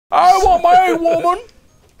I want my egg, woman.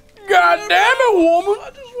 God damn it, woman. I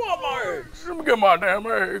just want my eggs. Let me get my damn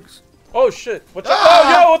eggs. Oh shit. What the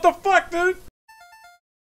Oh yo, what the fuck, dude?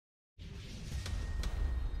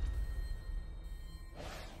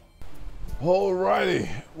 Alrighty,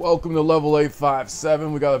 welcome to level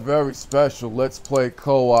 857. We got a very special Let's Play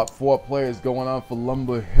co-op. 4 players going on for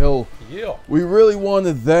Lumberhill. Yeah. We really want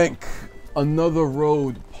to thank Another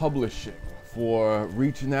Road Publishing for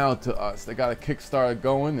reaching out to us. They got a Kickstarter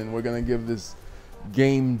going, and we're going to give this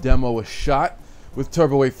game demo a shot with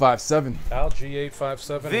Turbo 857.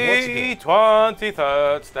 G857. The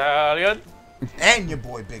 23rd Stallion. And your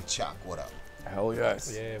boy Big Chuck, what up? Hell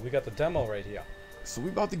yes. Yeah, we got the demo right here. So we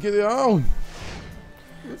about to get it on.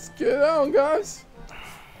 Let's get it on, guys.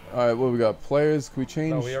 All right, what we got? Players? Can we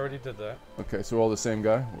change? No, we already did that. Okay, so we're all the same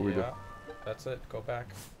guy. Where we go? That's it. Go back.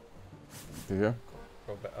 To here.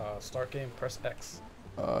 Go back. Start game. Press X.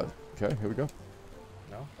 Okay, here we go.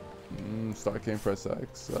 No. Start game. Press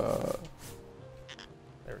X. There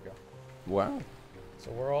we go. Wow.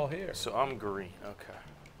 So we're all here. So I'm green. Okay.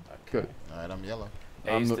 Good. All right, I'm yellow.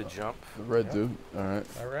 A's to jump. The red dude. All right.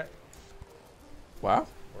 All right. Wow.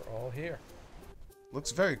 We're all here.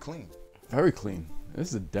 Looks very clean. Very clean. This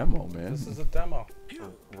is a demo, man. This is a demo.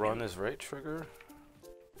 Run is right trigger.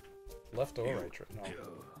 Left or right trigger?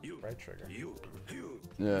 No. Right trigger.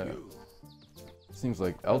 Yeah. Seems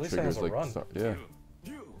like L least it trigger has is a like run. yeah.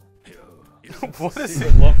 What is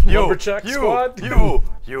Secret it? Lumberjack Squad?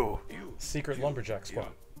 You. Secret Lumberjack Squad.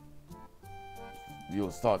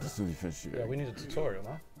 You'll start as soon as you finish your Yeah, we need a tutorial,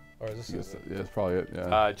 no? Or is this Yes, it? yeah, that's probably it.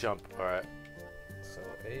 Yeah. Jump. All right. So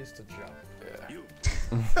A is to jump.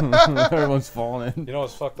 Yeah. Everyone's falling in. You know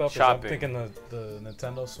what's fucked up? Shopping. Is I'm thinking the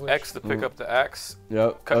Nintendo Switch. X to pick up the X.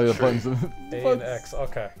 Yep. Cut Oh, yeah, tree. buttons. A and X.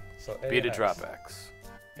 Okay. So A B and to X. drop X.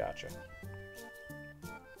 Gotcha.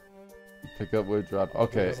 Pick up wood, drop.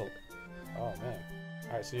 Okay. Oh man.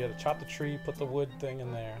 Alright, so you had to chop the tree, put the wood thing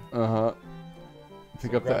in there. Uh-huh.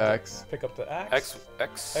 Pick up the grab X. Pick up the X.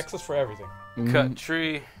 X. X is for everything. Cut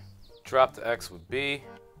tree. Drop the X with B.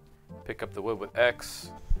 Pick up the wood with X.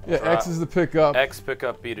 Yeah, drop. X is the pick up. X pick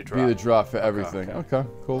up. B to drop. B to drop for everything. Okay,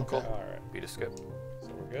 cool. Alright. B to skip. So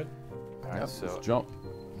we're good. All right. Yep, So let's jump.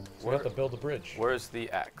 So we have to build a bridge. where's the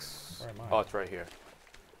X? Where am I? Oh, it's right here.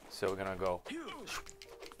 So we're gonna go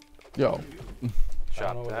Yo. I don't know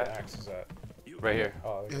chop where the that axe is at. right here.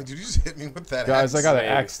 Oh, Yo, did you just hit me with that Guys, I axe? got an Maybe.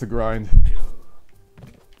 axe to grind.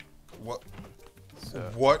 What? So,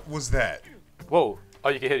 What was that? whoa! Oh,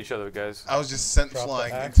 you can hit each other, guys. I was just sent Drop the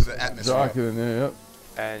flying axe. into the atmosphere. Drop it in there, yep.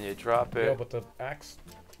 And you drop Yo, it. but the axe.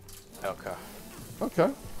 Okay. Okay.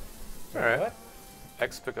 All right. What?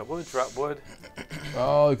 X pick up wood. Drop wood.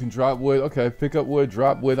 Oh, you can drop wood. Okay, pick up wood,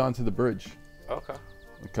 drop wood onto the bridge. Okay.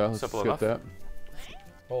 Okay, let's Simple get enough. that.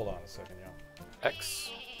 Hold on a second, yo. X.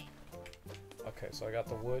 Okay, so I got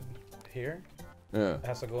the wood here. Yeah. It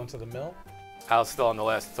has to go into the mill. I was still on the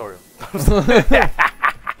last tutorial.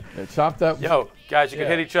 Yeah, chop that. Yo, guys, you can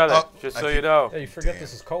Yeah. hit each other. Oh, just I so you think- know. Yeah, you forget Damn.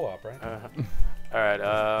 this is co-op, right? All right.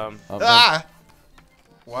 Ah!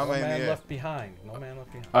 Why am No I in man the air? left behind. No man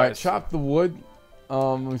left behind. All right, chop the wood.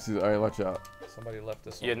 Let me see. All right, watch out. Somebody left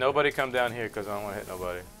this. Yeah, over nobody come down here because I don't want to hit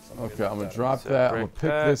nobody. there. Somebody Okay, left I'm gonna that drop So that. I'm gonna break pick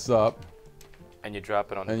that. this up, And you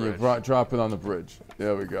drop it on the and bridge. you drop it on the bridge.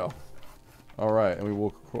 There we go. All right, and we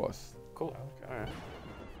walk across. Cool. Okay. All right.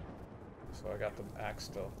 So I got the axe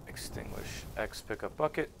still. Extinguish. X pick up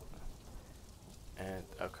bucket. And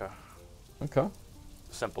okay. Okay.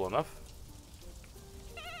 Simple enough.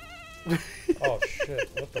 Oh shit!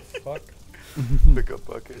 What the fuck? Pick up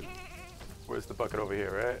bucket. Where's the bucket over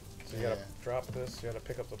here, right? So you gotta Yeah. drop this. You gotta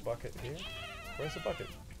pick up the bucket here. Where's the bucket?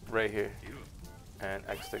 Right here. And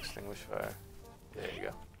X to extinguish fire. There you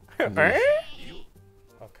go.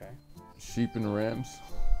 Okay. Sheep and rams.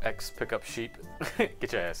 X pick up sheep.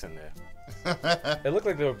 Get your ass in there. It looked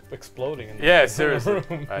like they were exploding in the, Yeah, in the seriously. room.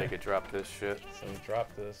 Alright, you can drop this shit. So you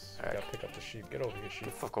drop this. You Alright. gotta pick up the sheep. Get over here, sheep.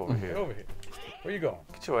 Get the fuck over Get here. over here. Where you going?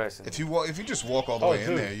 Get your ass in If there. you just walk all the Oh, way in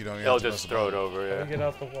dude. there, you don't even They'll have to just mess throw it about. over, Let yeah. me get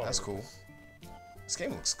out the water. That's cool. This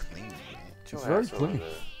game looks clean, man. Get your It's very ass over clean.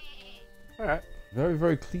 there. Alright. Very,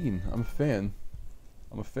 very clean. I'm a fan.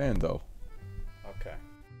 I'm a fan, though. Okay.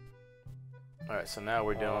 Alright, so now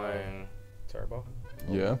we're doing Turbo.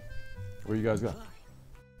 Yeah. Where you guys go?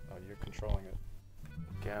 Oh, you're controlling it.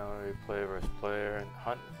 gallery, player versus player, and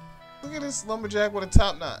hunt. Look at this lumberjack with a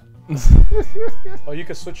top knot. Oh, you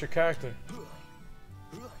can switch your character.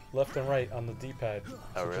 Left and right on the D-pad.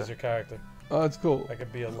 Oh, Switches really? your character. Oh, that's cool. I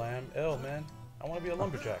could be a lamb. Ew, man. I want to be a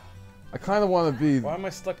lumberjack. I kind of want to be. Why am I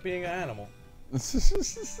stuck being an animal?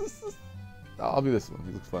 I'll be this one.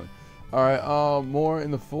 He looks funny. All right, more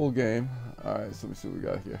in the full game. All right, so let me see what we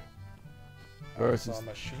got here. Versus I'm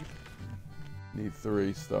a sheep. need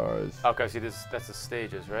 3 stars. Okay, see that's the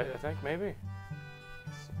stages, right? I think maybe.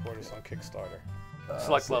 Support us on Kickstarter.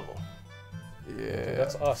 Select level. Yeah. Dude,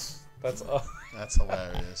 that's us. That's us. That's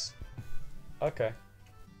hilarious. Okay.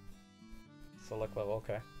 Select level.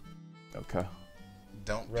 Okay. Okay.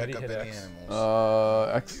 Don't Ready, pick up hit any X. animals.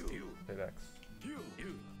 X. Hit X.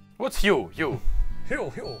 What's you? You.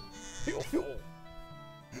 Heal.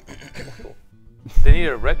 They need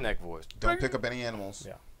a redneck voice. Don't pick up any animals.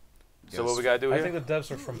 Yeah. So what we gotta do I here? think the devs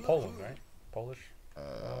are from Poland, right? Polish.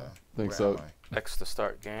 Think where so. am I? X to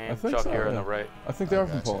start game. I think Chuck so, here on yeah. the right. I think they are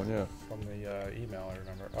from Gotcha. Poland. Yeah. From the email, I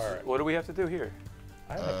remember. All right. What do we have to do here?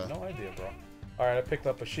 I have no idea, bro. All right, I picked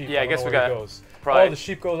up a sheep. Yeah, I don't guess know we where it got goes. probably Oh, the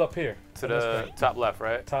sheep goes up here. to on this the thing. top left,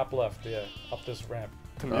 right? Top left, yeah. Up this ramp.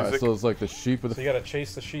 The All right, music. so it's like the sheep with So the. you gotta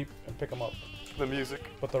chase the sheep and pick them up. The music.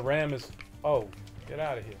 But the ram is. Oh, get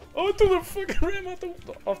out of here! Oh, I threw the fucking ram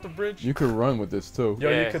off the bridge. You could run with this too. Yo,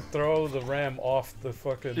 Yeah. you could throw the ram off the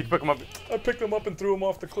fucking. You can pick him up. I picked him up and threw him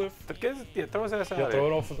off the cliff. Yeah, throw his ass out Yeah, of throw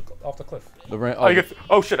there. it off the cliff. The ram. Oh,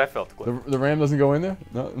 oh shit! I fell off the cliff. the ram doesn't go in there.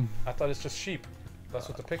 No. I thought it's just sheep. That's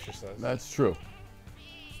what the picture says. That's true.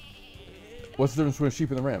 What's the difference between a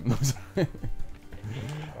sheep and a ram? Get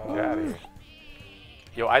out of here.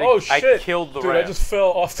 Yo, I Oh shit! killed the Dude, ram. I just fell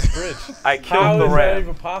off the bridge. I killed How the is that ram.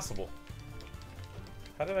 even possible?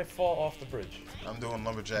 How did I fall off the bridge? I'm doing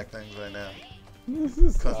lumberjack things right now. This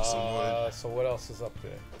is- Cutting some wood. So what else is up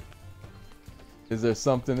there? Is there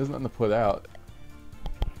something? There's nothing to put out.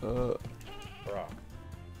 Bro.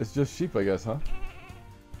 It's just sheep, I guess, huh?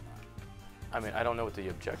 I mean, I don't know what the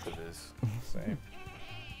objective is. Same.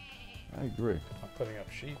 I agree. I'm putting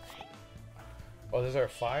up sheep. Oh, is there a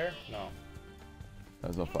fire? No.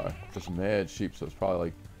 There's no fire. Just mad sheep, so it's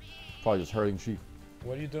probably just herding sheep.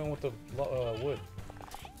 What are you doing with the wood?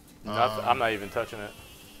 I'm not even touching it.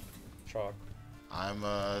 Chalk. I'm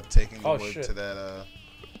taking the Oh, wood shit. to that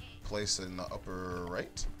place in the upper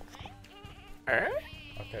right. Alright.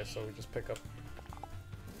 Okay, so we just pick up.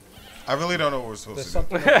 I really don't know what we're supposed There's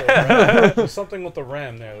to do. something, with the ram. There's something with the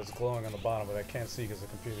ram there that's glowing on the bottom, but I can't see because the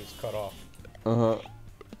computer's cut off. Uh-huh.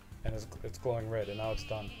 And it's glowing red, and now it's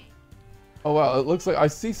done. Oh, wow. It looks like I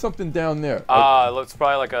see something down there. It's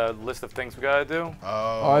probably like a list of things we gotta do.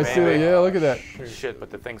 Oh, I see man. that. Yeah, look at that. Shoot. Shit, but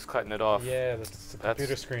the thing's cutting it off. Yeah, the computer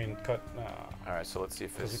That's- screen cut. Alright, so let's see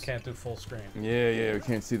if Because it's... we can't do full screen. Yeah, we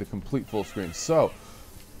can't see the complete full screen. So,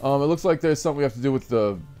 it looks like there's something we have to do with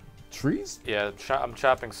the trees? Yeah, I'm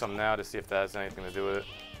chopping some now to see if that has anything to do with it.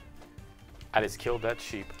 I just killed that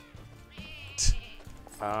sheep.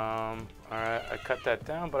 Alright, I cut that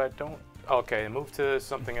down, but I don't... Okay, move to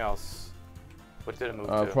something else. What did it move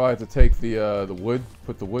to? Probably have to take the wood,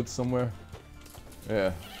 put the wood somewhere.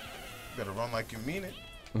 Yeah. Better run like you mean it.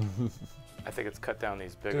 I think it's cut down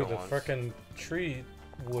these bigger Dude, the ones. frickin' tree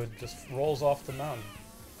wood just rolls off the mountain.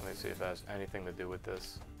 Let me see if it has anything to do with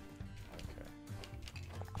this. Okay.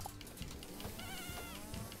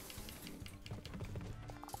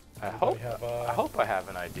 I Anybody hope I have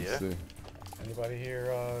an Let's idea. see. Anybody here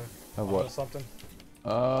Have onto what? something?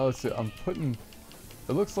 Let's see. I'm putting.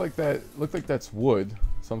 It looks like that. Look like that's wood.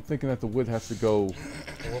 So I'm thinking that the wood has to go.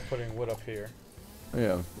 So we're putting wood up here.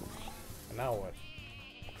 Yeah. And now what?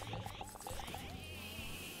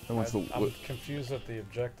 That one's the I'm wood. confused at the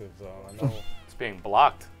objective, though. I know. It's being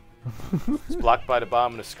blocked. It's blocked by the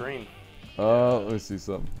bottom of the screen. Let me see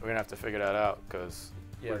something. We're gonna have to figure that out because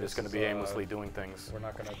Yeah, we're just this gonna is, be aimlessly doing things. We're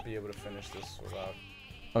not gonna be able to finish this without.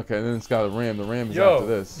 Okay, and then it's got a ram. The ram is Yo! after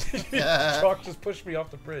this. Chalk just pushed me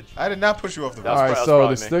off the bridge. I did not push you off the That All was bridge. right,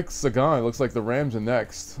 probably so me. the Stikz are gone. It looks like the rams are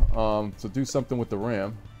next. So do something with the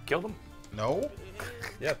ram. Killed him? No.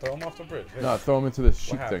 Yeah, throw him off the bridge. Here, No, throw them into the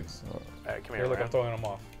sheep happens? things. Alright, come here here, look, Ram. I'm throwing him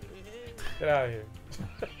off. Get out of here.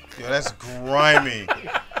 Yo, that's grimy.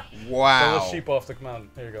 Throw Wow. the sheep off the mountain.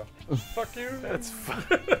 Here you go. Fuck you. That's fun.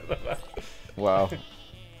 Wow.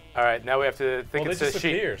 Alright, now we have to think Well, it's they a sheep.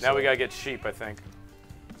 disappear, Now we so- gotta get sheep, I think.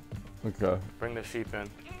 Okay. Bring the sheep in.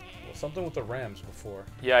 Well, something with the rams before.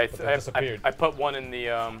 Yeah, But they disappeared. I put one in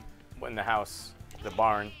the house, the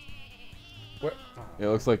barn. Where? Yeah, it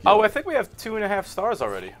looks like. Oh, I think we have 2.5 stars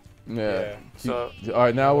already. Yeah. So All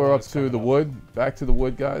right, now we're up It's to coming the up. wood. Back to the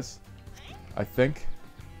wood, guys. I think.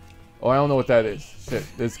 Oh, I don't know what that is. Shit.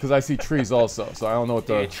 It's because I see trees also, so I don't know what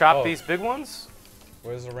do you the. chop Oh. these big ones?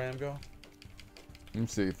 Where does the ram go? Let me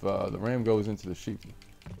see if the ram goes into the sheep.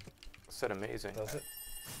 Said amazing. Does it?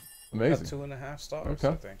 Amazing. Got 2.5 stars, Okay.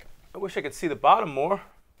 I think. I wish I could see the bottom more.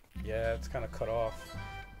 Yeah, it's kind of cut off.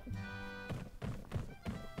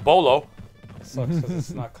 Bolo. It sucks because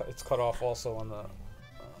it's not. It's cut off also on the.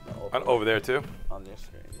 Over there too. On your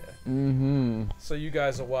screen, yeah. Mm-hmm. So you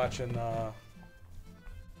guys are watching a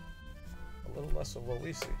little less of what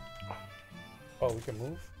we see. Oh, we can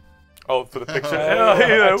move? Oh, for the picture.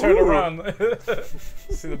 I turned ooh. around.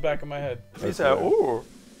 See the back of my head. He said, "Ooh."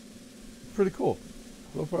 Pretty cool.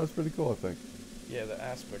 So far, it's pretty cool, I think. Yeah, the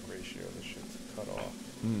aspect ratio of the shit's cut off.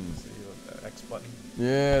 See the X button?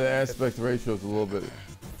 Yeah, the aspect ratio is a little bit.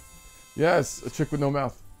 Yes, a chick with no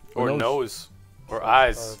mouth. Or nose. Or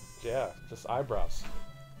eyes. Yeah, just eyebrows.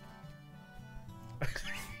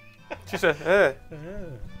 She said, "Eh."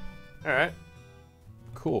 All right.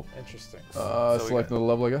 Cool. Interesting. Selecting the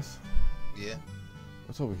level, I guess. Yeah.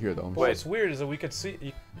 What's over here, though? Well, what's weird is that we could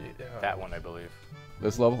see... That one, I believe.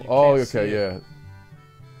 This level? You Oh, can't see okay, it. yeah.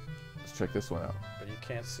 Let's check this one out. But you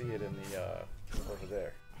can't see it in the, over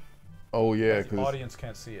there. Oh, yeah, The because audience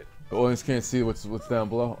can't see it. the audience can't see what's down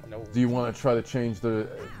below. No. Do you want to try to change the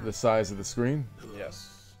size of the screen?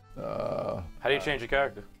 Yes. How do you change your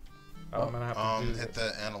character? I'm gonna have to do Hit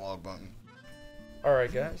the analog button.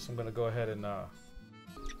 Alright, guys, I'm gonna go ahead and, Alright,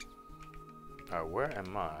 where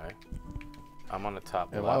am I? I'm on the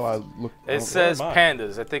top And left. while I look, It says am I?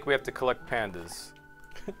 pandas. I think we have to collect pandas.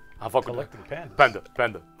 I'll fuck with collecting pandas.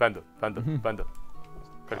 Panda.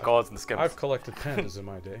 Could call it in the skims. I've collected pandas in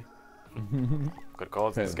my day. Could call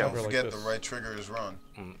it in the Panda. Don't skims. like forget this. the right trigger is run.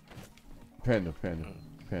 panda.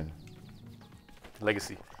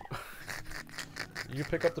 Legacy. You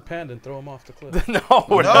pick up the panda and throw him off the cliff. No,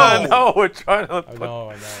 we're not. No, we're trying to. I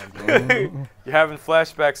know. I'm doing You're having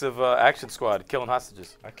flashbacks of Action Squad killing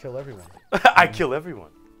hostages. I kill everyone. I kill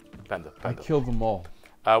everyone. Panda. I killed them all.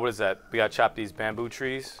 What is that? We gotta chop these bamboo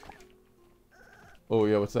trees. Oh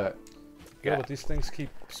yeah, what's that? Yeah, but these things keep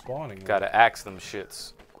spawning. Gotta axe them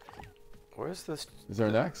shits. Where's this? Is there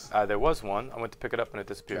an axe? There was one. I went to pick it up and it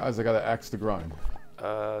disappeared. Guys, I got an axe to grind.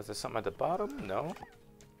 Is there something at the bottom? No.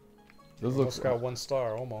 This Almost looks. got 1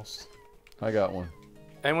 star, almost. I got one.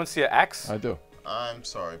 Anyone see an axe? I do. I'm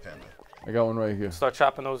sorry, Panda. I got one right here. Start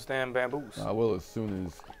chopping those damn bamboos. I will as soon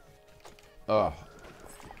as.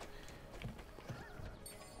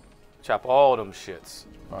 Chop all them shits.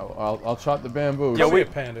 I'll chop the bamboo. Yo, we a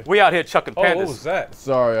panda. We out here chucking Oh, pandas. what was that?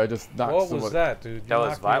 Sorry, I just knocked What someone. was that, dude? You That was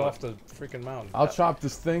knocked me violent. off the freaking mountain. I'll chop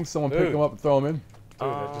this thing. Someone pick Dude. them up and throw them in.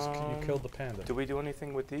 Dude, you killed the panda. Do we do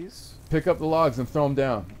anything with these? Pick up the logs and throw them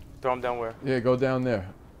down. Throw them down where? Yeah, go down there.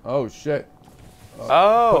 Oh shit.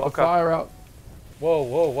 Oh, Put the okay. fire out.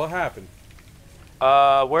 Whoa, what happened?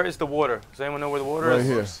 Where is the water? Does anyone know where the water Right is?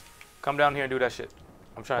 here. Come down here and do that shit.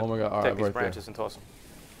 I'm trying Oh my God, to all take right, these right there. branches and toss them.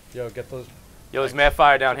 Yo, get those. Yo, there's mad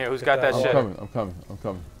fire down here. Who's got that that shit? I'm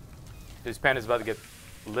coming. This panda's about to get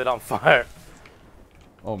lit on fire.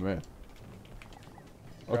 Oh man.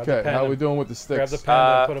 Grab the Okay, how panda. we doing with the Grab the sticks?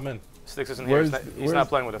 panda and put him in. Stikz isn't here. He's Where's- not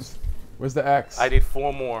playing with us. Where's the axe? I need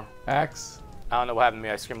 4 more. Axe. I don't know what happened to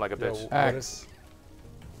me. I screamed like a Yo, bitch. what Axe.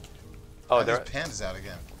 Oh, These there. pandas out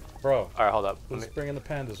again. Bro, Alright, hold up. who's bringing the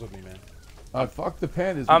pandas with me, man? Fuck the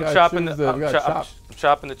pandas. We I'm gotta chopping choose the. we gotta chop. I'm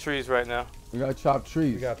chopping the trees right now. We gotta chop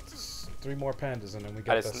trees. We got 3 more pandas and then we I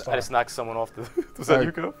got that just, star. I just knocked someone off the. Was that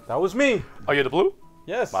you, Ko? That was me. Oh, you're the blue?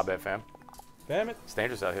 Yes. My bad, fam. Damn it. It's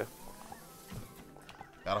dangerous out here.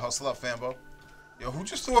 Gotta hustle up, Fambo. Yo, who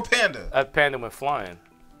just threw a panda? That panda went flying.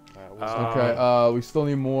 That was Okay, we still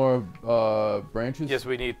need more branches. Yes,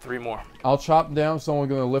 we need 3 more. I'll chop them down. Someone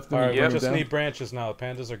gonna lift them All right, and we bring just them down. need branches now. The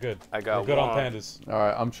pandas are good. I got We're good on one. pandas. All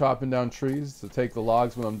right, I'm chopping down trees to take the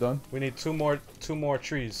logs when I'm done. We need 2 more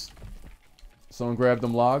trees. Someone grab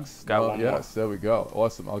them logs. Got one more. Yes, there we go.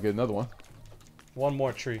 Awesome. I'll get another one. 1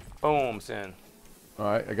 more tree. Boom, sin. All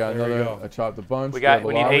right, I got There we another. go. I chopped a bunch. We got- grab a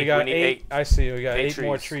we need log. eight. We got need 8. eight. I see. We got 8 8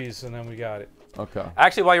 more trees. trees and then we got it. Okay.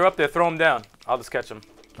 Actually, while you're up there, throw them down. I'll just catch them.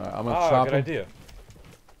 All right, I'm gonna Ah, chop good them. idea.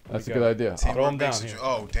 That's a We good got it. idea. Throw 'em Teamwork down makes the here.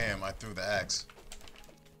 Oh, damn, I threw the axe.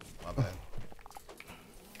 My bad.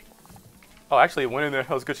 Oh, actually, it went in there.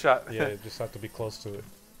 That was a good shot. Yeah, you just have to be close to it.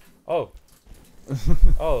 Oh.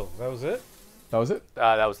 Oh, that was it? That was it.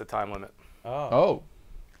 That was the time limit. Oh. Oh.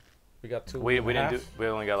 We got 2. We and a didn't half? do. We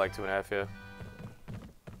only got like 2.5. Yeah.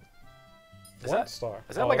 Is 1 that- star.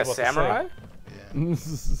 Is that Oh, like I a was about to say, samurai?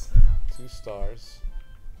 Yeah. 2 stars.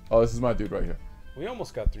 Oh, this is my dude right here. We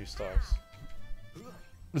almost got 3 stars.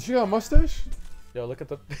 Does she got a mustache? Yo, look at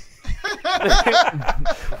the.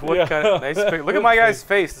 What Yeah. kind of nice pic? Look at my guy's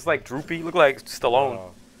face. It's like droopy. Look like Stallone.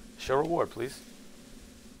 Oh. Show reward, please.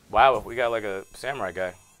 Wow, we got like a samurai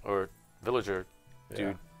guy or villager dude.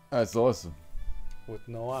 Yeah, That's awesome. with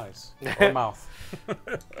no eyes or mouth.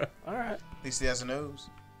 All right. At least he has a nose.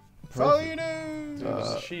 Follow your nose. Dude,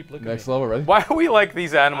 there's a sheep. Look Next at me. level, ready? Why are we like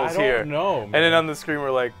these animals I don't here? know, man. And then on the screen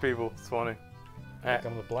we're like people. It's funny. All right, Like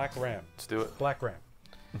I'm the black ram. let's do it. Black ram.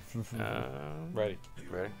 Ready.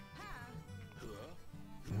 Ready?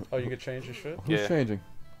 Oh, you can change your shit? Who's changing?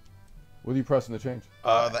 What are you pressing to change?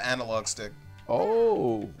 The analog stick.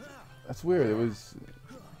 Oh, that's weird. It was.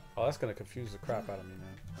 Oh, that's gonna confuse the crap out of me,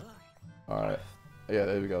 man. All right. Yeah,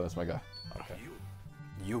 there we go. That's my guy. Okay.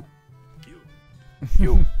 You.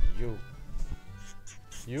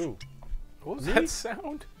 You. What was Me? that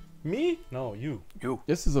sound? Me? No, you. You.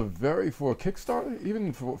 This is a very for a Kickstarter,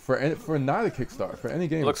 even for not a Kickstarter, for any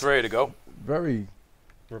game. Looks ready to go. Very.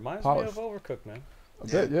 Reminds Polished. me of Overcooked, man. A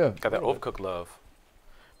bit, yeah. Got that overcooked love.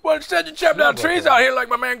 Well, instead you chop down trees out here like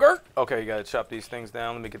my man Gert. Okay, you gotta chop these things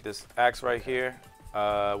down. Let me get this axe right here. Where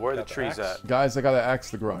are the trees at? Guys, I got an axe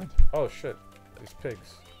to grind. Oh shit, these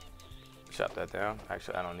pigs. Chop that down.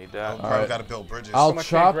 Actually, I don't need that. Probably right. gotta build bridges. I'll Someone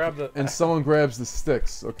chop, grab the- and someone grabs the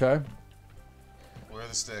sticks. Okay. Where are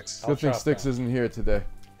the sticks? I'll Good thing chop Stikz that. isn't here today.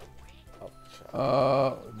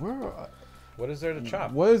 Where? What is there to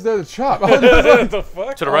chop? What is there to chop? What the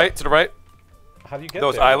fuck? To the right, to the right. How do you get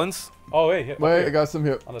Those there? islands. Oh wait, here, Wait, here, I got some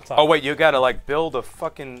here. on the top. Oh wait, you gotta like build a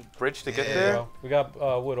fucking bridge to get There there. you go. We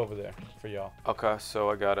got wood over there for y'all. Okay, so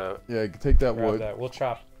I gotta. Yeah, take that Grab wood. that. We'll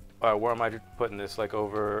chop. All right, where am I putting this? Like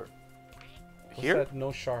over What's here? that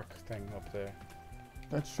no shark thing up there?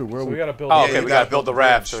 That's true. Where So we we? gotta build. Oh, a- okay, you we gotta gotta build the a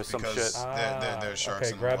raft bridge or some because shit. There's sharks okay,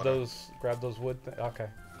 in the grab water. those wood. Okay,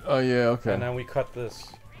 Oh yeah. Okay. and then we cut this.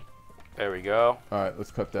 There we go. All right,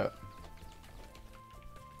 let's cut that.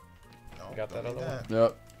 No, Got that don't other need one?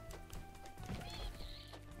 Yep.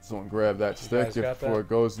 Someone grab that stick guys got before that? it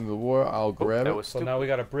goes into the war. I'll grab that it. was So stupid. now we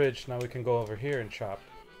got a bridge. Now we can go over here and chop.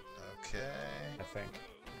 Okay. I think.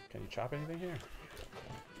 Can you chop anything here?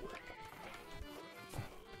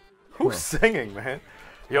 Who's singing, man?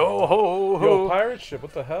 Yo ho ho. Yo, pirate ship.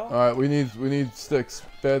 What the hell? All right, we need sticks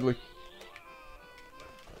badly.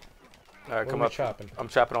 All right, What come are we up. chopping? I'm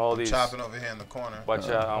chopping all these. Chopping over here in the corner. Watch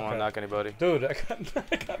out! I don't want Okay. to knock anybody. Dude, I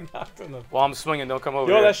got knocked in the. While I'm swinging, don't come over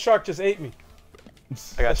Yo, here. that shark just ate me.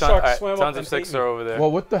 I got that shark alright, swam up tons of and sticks ate me. are over there.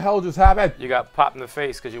 Well, what the hell just happened? You got popped in the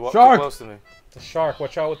face because you walked too Shark! close to me. The shark.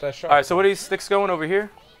 Watch out with that shark. All right, so what are these sticks going over here?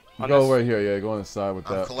 On Go this? right here. Yeah, go on the side with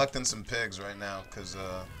I'm that. collecting some pigs right now because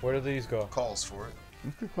Where do these go? calls for it.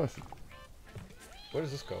 That's a good question. Where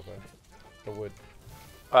does this go, man? The wood.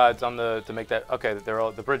 It's on the to make that. Okay, they're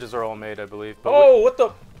all the bridges are all made, I believe. But Oh, what the?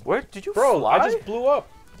 where did you Bro, fly? I just blew up.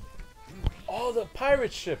 Oh, the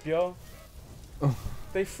pirate ship, yo.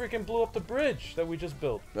 They freaking blew up the bridge that we just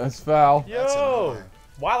built. That's foul. That's Yo, annoying.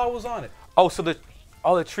 while I was on it. Oh, so the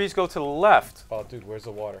trees go to the left. Oh, dude, where's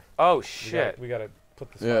the water? Oh We shit. gotta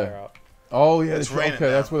put this Yeah. fire out. Oh yeah. It's okay, raining now.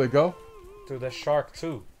 that's where they go. Dude, that shark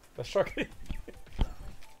too. That shark.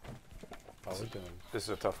 Oh, we're doing. This is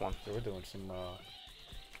a tough one. We're doing some. All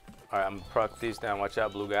right, I'm gonna proc these down. Watch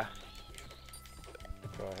out, blue guy.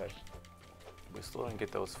 Go ahead. We still didn't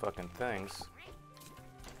get those fucking things.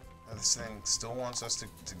 This thing still wants us to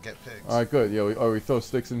get pigs. All right, good. Yeah, we throw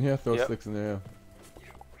sticks in here. Throw Yep. sticks in there.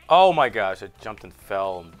 Oh my gosh, I jumped and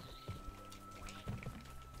fell.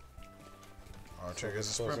 Our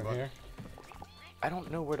trigger's a Goes sprint in button. here. I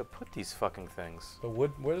don't know where to put these fucking things. The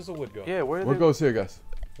wood. Where does the wood go? Yeah, where? What goes here, guys?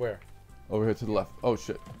 Where? Over here to the left. Oh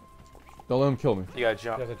shit! Don't let him kill me. You gotta You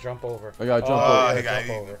jump. have to jump over. I gotta jump Oh, over. you he got gotta jump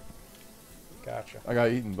eaten. over. Gotcha. I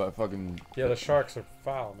got eaten by fucking. Yeah, the sharks are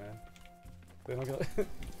foul, man. They don't give,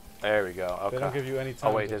 There we go. they don't Okay. give you any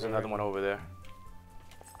time. Oh wait, to there's figure another it one out. over there.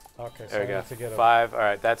 Okay, so There we I go. need to get 5. All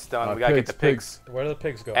right, that's done. We gotta get the pigs. pigs. Where do the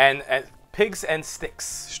pigs go? And pigs and sticks.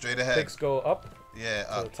 Straight ahead. Pigs go up Yeah, to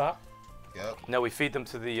the up. top. Yep. No, we feed them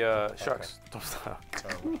to the sharks. Don't stop.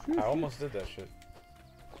 Terrible. I almost did that shit.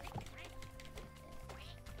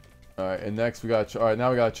 All right, and next we got. All right, now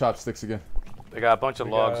we gotta chop sticks again. They got a bunch of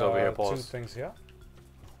We logs got, over here, Two Pauls. things, yeah.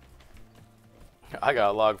 I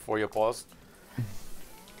got a log for you, Pauls.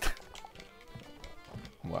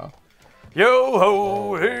 Wow. Yo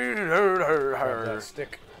ho, hey, her, Grab her. that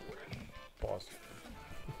stick. Pause.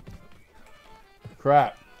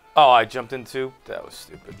 Crap. Oh, I jumped into. That was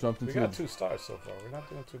stupid. Jumped We into. got 2 stars so far. We're not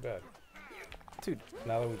doing too bad. Dude.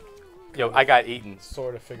 Now that we Yo, I got eaten.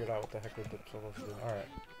 sort of figured out what the heck we're supposed to do. All right.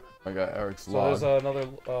 I got Eric's So log. there's another.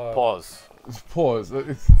 Pause. Pause.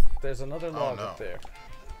 There's another log no. up there.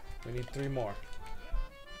 We need 3 more.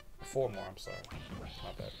 4 more. I'm sorry.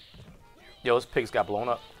 Not bad. Yo, those pigs got blown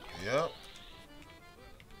up. Yep. All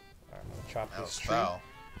right, I'm gonna chop That this was tree. foul.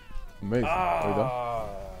 Amazing. Are we done? Ah,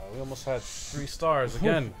 we almost had 3 stars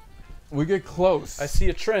again. We get close. I see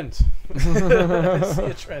a trend. I see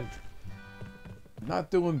a trend.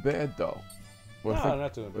 Not doing bad though. Well, No,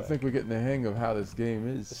 not doing I bad. think we're getting the hang of how this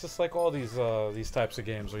game It's is. just like all these types of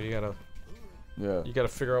games where you Yeah. gotta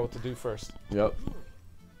figure out what to do first. Yep.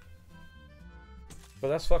 But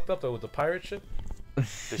that's fucked up though with the pirate ship.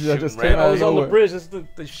 Yeah, just I came out of was on the nowhere. bridge.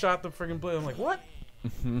 They shot the friggin' blade. I'm like, what?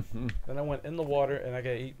 Then I went in the water and I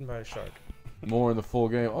got eaten by a shark. More in the full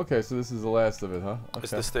game. Okay, so this is the last of it, huh? Okay.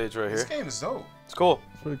 It's the stage right This here. game is dope. It's cool.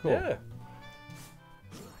 It's pretty cool. Yeah.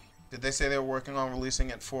 Did they say they were working on releasing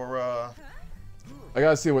it for? I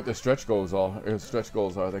gotta see what the stretch goals are.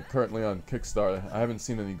 They're currently on Kickstarter. I haven't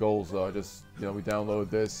seen any goals though. I just, we downloaded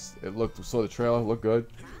this. Saw the trailer, looked good.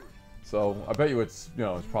 So I bet you it's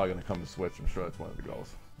probably gonna come to Switch. I'm sure that's one of the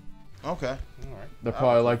goals. Okay. All right. They're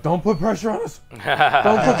probably like, don't put pressure on us. Don't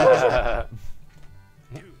put pressure.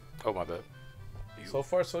 Oh my bad. So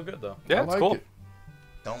far, so good though. Yeah, I it's like cool. it.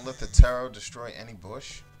 Don't let the tarot destroy any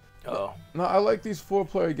bush. Oh. No, I like these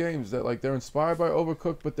 4-player games that like they're inspired by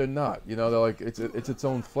Overcooked, but they're not. They're like it's its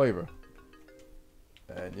own flavor.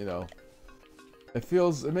 And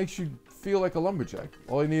it makes you feel like a lumberjack.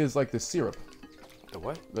 All you need is like the syrup, The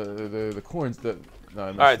what? the corns that. No,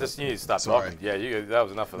 All right, you need to stop Sorry. talking. Yeah, that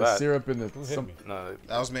was enough of the that. syrup and Who hit me? No,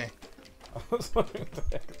 That was me.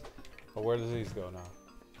 But where does these go now?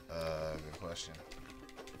 Good question.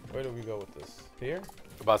 Where do we go with this? Here?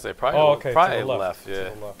 I'm about to say probably. Oh, okay. Probably to the left. To Yeah.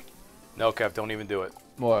 the left. No, Kev, don't even do it.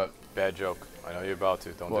 what? Bad joke. I know you're about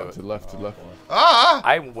to. Don't do What? it. To the left, to the left. Ah!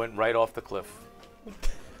 I went right off the cliff.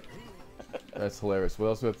 That's hilarious. What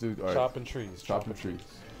else do we have to do? All right. Chopping trees. Chopping trees.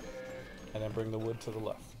 And then bring the wood to the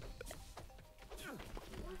left.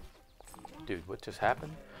 Dude, what just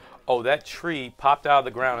happened? Oh, that tree popped out of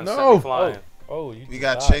the ground and sent No! me flying. Oh, you We just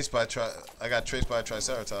got died. chased by I got chased by a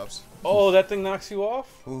triceratops. Oh, that thing knocks you off?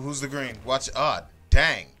 Who's the green? Watch. Ah,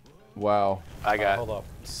 dang. Wow. I got Hold up.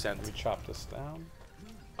 sent. Let me chop this down.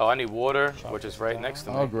 Oh, I need water, Chop which is this right down. next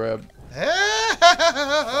to I'll me. grab.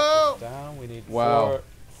 Help! Down. We need Wow.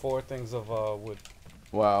 four things of wood.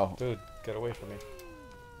 Wow. Dude, get away from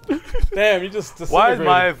me. Damn, you just Why disintegrated. did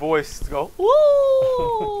my voice go?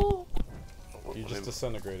 Woo! You just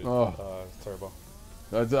disintegrated, Oh. Turbo.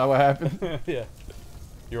 That's what happened. Yeah.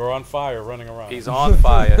 You were on fire running around. He's on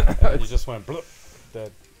fire. And you just went bloop,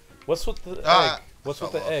 dead. What's with the Ah, egg? What's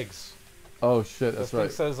with fell the off. eggs? Oh shit, The that's thing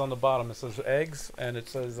right. says on the bottom, it says eggs, and it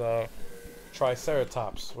says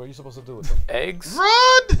triceratops. What are you supposed to do with them? Eggs? Run!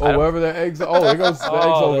 Oh, wherever the eggs are. Oh, there goes the eggs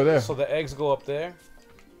over there. So the eggs go up there.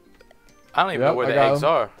 I don't even Yep, know where I the got eggs 'em.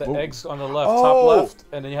 are. The Whoa. eggs on the left, Oh! top left,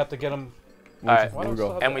 and then you have to get them. Alright, Why Here we don't we still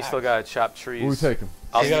go. have and the we still axe? gotta chop trees. Where we take him?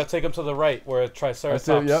 You gotta take them to the right where a triceratops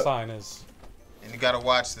yep. sign is. And you gotta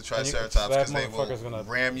watch the And you- triceratops because that they will motherfucker's gonna-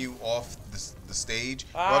 ram you off the stage.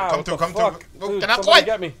 Ah, come what through, the come fuck? through. Dude, Get out the somebody way!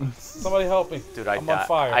 get me. Somebody help me. Dude, I'm on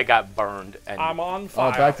fire. I got burned. And I'm on Oh,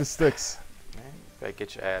 fire. back to Stikz. gotta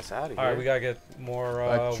get your ass out of here. All right, we gotta get more.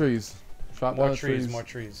 Back to trees. Chop More down the trees, trees. more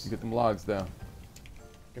trees. Get them logs down.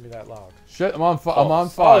 Give me that log. Shit, I'm on fire. I'm on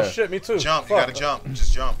fire. Oh shit, me too. Jump, you Fuck. gotta jump.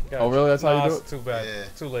 Just jump. Gotta Oh, really? That's how you nah, do it's it? too bad. Yeah.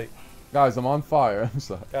 Too late. Guys, I'm on fire. I'm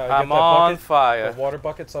sorry. Gotta get I'm that on bucket. fire. The water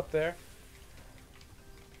bucket's up there.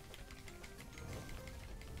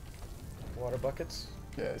 Water buckets.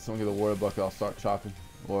 Yeah, someone get a water bucket. I'll start chopping.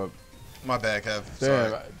 Or My bad, Kev. damn,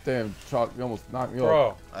 Sorry. damn, chalk. You almost knocked me off.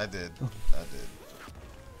 Bro, I did.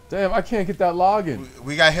 Damn, I can't get that log in.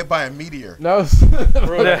 We got hit by a meteor. No.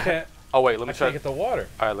 bro, I can't. Oh wait, let me I try. can't get the water.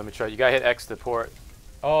 All right, let me try. You gotta hit X to pour it.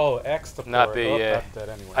 Oh, X to pour. Not B, Oh, yeah. that's dead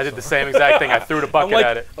anyway, I did so- the same exact thing. I threw the bucket I'm like,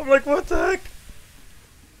 at it. I'm like, what the heck?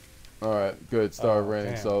 All right, good. Started Oh,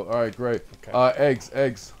 raining. damn. So, all right, great. Okay.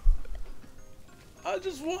 Eggs. I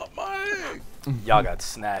just want my egg. Y'all got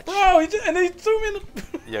snatched. Bro, and he threw me in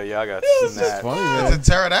the. Yo, y'all got That's snatched. funny, It's man. a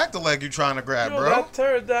pterodactyl leg you trying to grab, Yo, bro. that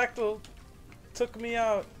pterodactyl took me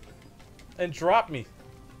out and dropped me.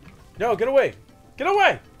 Yo, get away! Get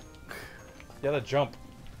away! You gotta jump.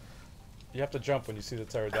 You have to jump when you see the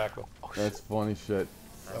pterodactyl. That's funny shit.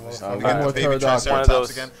 We One got more the baby pterodactyl. One of triceratops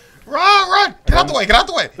those- again. Run! Get out the way! Get out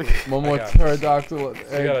the way! One more got it. pterodactyl. You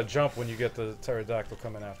Egg. gotta jump when you get the pterodactyl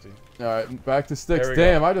coming after you. All right, back to There Stikz. we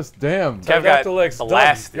Damn, go. I just damn. Kev got Pterodactyl legs done.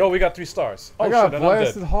 blasted. Yo, we got 3 stars. Oh I got shit, and I'm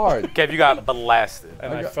blasted dead. hard. Kev, you got blasted.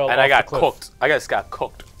 And I got- fell And off I got the cliff. cooked. I just got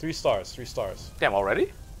cooked. 3 stars. 3 stars. Damn,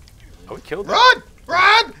 already? Oh, we killed him. Run!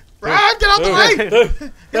 Run! Get out the way!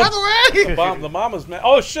 Dude, Get out the way! the mama's man.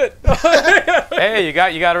 Oh shit! Hey, you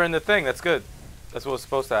got her in the thing. That's good. That's what was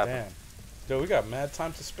supposed to happen. Damn. Dude, we got mad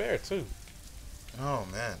time to spare too. Oh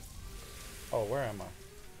man. Oh, where am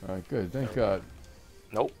I? All right, good. Thank God.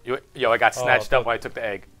 Nope. Yo, I got snatched up when I took the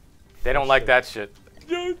egg. They don't like that shit.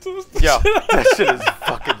 Yo, toast Yo, that shit is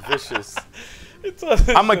fucking vicious.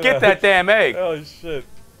 I'm gonna get that damn egg. Oh shit.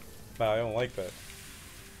 Nah, I don't like that.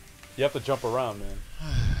 You have to jump around, man.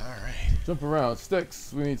 Alright. Jump around.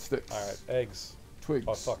 Sticks. We need sticks. All right, eggs. Twigs.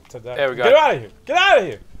 Oh fuck. To that. There we go. Get out of here. Get out of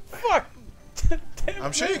here. Fuck. damn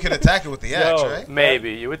I'm sure thing. you can attack it with the axe, Yo. right?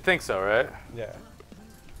 Maybe. You would think so, right? Yeah.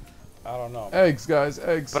 I don't know. Eggs, guys,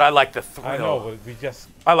 eggs. But I like the thrill. I know, but we just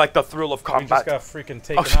like the thrill of we just combat. got freaking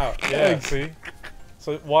taken out. Yeah, Eggs. see?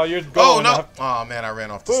 So while you're Oh, going, no. Oh, man, I ran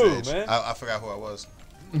off the Boom, stage. man. I forgot who I was.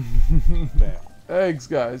 damn. Eggs,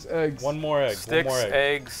 guys, eggs. One more egg. Sticks, one more egg.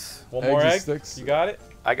 eggs. One more Eggs egg. and sticks. You got it?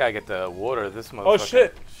 I gotta get the water. This motherfucker. Oh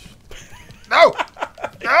shit! No!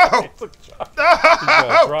 No! He's gonna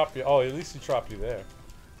No! drop you. Oh, at least he dropped you there.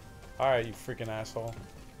 All right, you freaking asshole.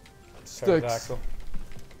 Sticks. Pterodactyl.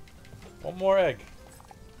 One more egg.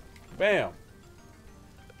 Bam.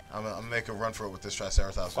 I'm gonna make a run for it with this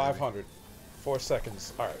Triceratops. 500. 4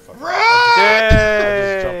 seconds. All right, fuck it. Run!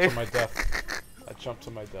 I just jumped Yay! to my death. I jumped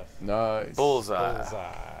to my death. Nice. Bullseye.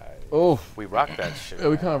 Bullseye. Oh, We rocked that shit. yeah,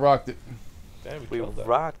 we kind of rocked it. Damn, We killed that.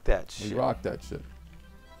 rocked that We shit. rocked that shit.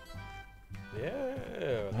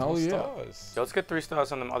 Yeah. Hell 3 yeah. stars. Yo, let's get 3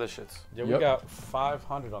 stars on them other shits. Yeah, we Yep. got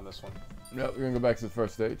 500 on this one. Yep, we're gonna go back to the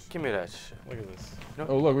first stage. Give me that shit. Look at this.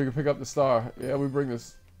 Oh, look, we can pick up the star. Yeah, we bring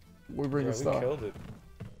this. We bring Yeah, the we star. killed it.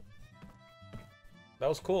 That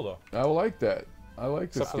was cool though. I like that. I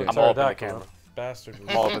like this Except for the game. I'm all up in the pterodactyl. camera. Bastard.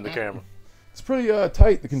 I'm all up in the camera. It's pretty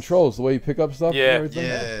tight, the controls, the way you pick up stuff Yeah. and everything.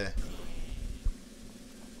 Yeah.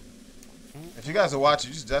 If you guys are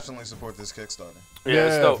watching, you should definitely support this Kickstarter. Yeah,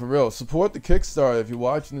 it's dope. for real. Support the Kickstarter if you're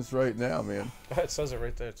watching this right now, man. It says it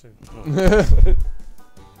right there too.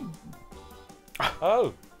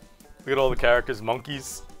 Oh. Look at all the characters.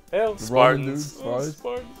 Monkeys. Hell. Roman dudes, Spartans.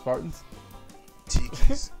 Spartans. Spartans.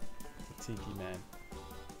 Tikis. Tiki man.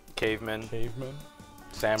 Cavemen. Caveman.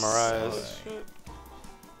 Samurais. Oh, shit.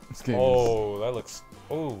 This game Oh, that looks.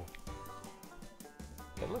 Oh.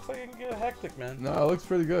 It looks like it can get hectic, man. is... No, it looks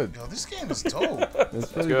pretty good. Yo, this game is dope.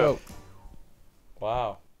 It's pretty good. dope.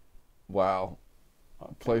 Wow. Wow.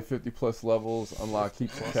 Play 50 plus levels, unlock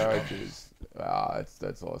heaps of characters. Ah,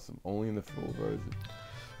 that's awesome. Only in the full version.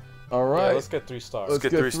 All right. Yeah, let's get 3 stars. Let's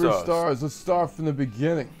get get 3 3 stars. Let's start from the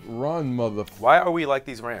beginning. Run, mother. Why are we like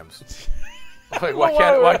these Rams? Like,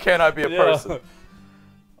 why can't I be a Yeah. person?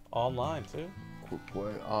 Online too. Quick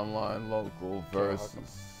play, online, local, Sure,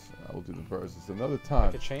 versus. I will do the versus another I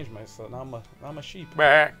time. could change myself. Now I'm a sheep.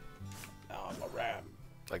 Meh. Now I'm a ram.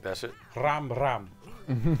 Like that shit. Ram. Ram.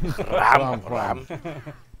 Ram.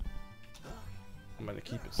 I'm gonna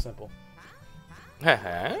keep it simple.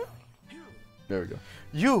 There we go.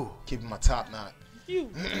 You. Keeping my top knot. You.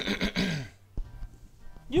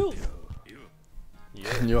 Yeah.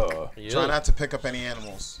 Try not to pick up any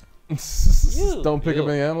animals. Don't pick up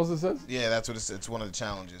any animals, it says? Yeah, that's what it's one of the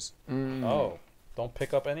challenges. Oh, don't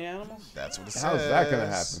pick up any animals. That's what it says. How's that going to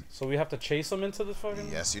happen? So we have to chase them into the fucking.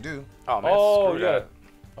 Yes, you do. Oh man. Oh screw yeah. that.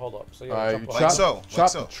 Hold up. So you All gotta right, jump chop, up. so, chop like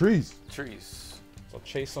so. the trees. Trees. So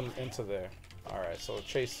chase them into there. All right. So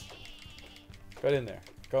chase. Get in there.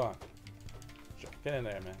 Go on. Get in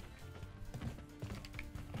there, man.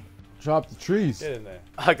 Chop the trees. Get in there.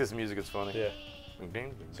 I like this music. It's funny. Yeah. Bing,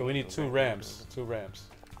 bing, So we need 2 rams. 2 rams.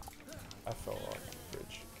 I fell off the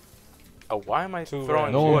bridge. Oh, why am I 2 throwing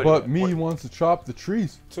rams. No one wood? but me What- wants to chop the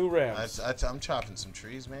trees. 2 rams. I'm chopping some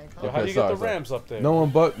trees, man. Come Yo, on. how do you get sorry, the sorry. rams up there? No one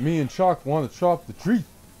but me and Chalk want to chop the tree.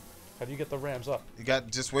 How do you get the rams up? You got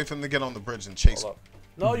just wait for them to get on the bridge and chase Hold them.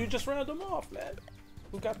 up. No, you just ran them off, man.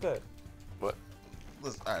 Who got that? What?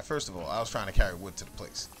 Listen, all right, first of all, I was trying to carry wood to the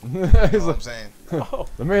place. He's You know what like, I'm saying? Oh,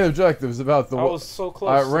 the main objective is about the. I was so close.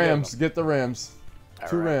 All to right, getting Rams, them. get the Rams. All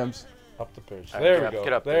 2 right. Rams. Up the bridge. All right, There get we up, go.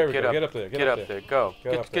 Get up there there. we Get go. up. Get up there. Get up there. Go.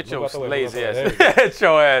 Get up there. Get your Move out the way, lazy move out ass. the way. There you Get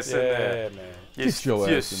your ass go. in Yeah, there. man. You, Get your you ass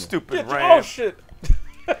in there. stupid Get your, ram. oh shit.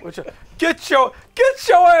 Get your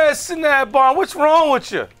ass in that barn. What's wrong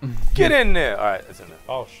with you? Get in there. All right, it's in there.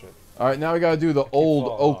 Oh shit. All right, now we got to do the old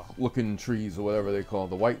falling off. oak-looking trees or whatever they call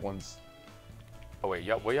the white ones. Oh wait,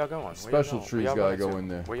 where y'all going? Where y'all Special going? trees Where y'all gotta running go to? in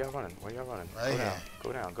there. Where y'all running? Where y'all running? Right Go here. down.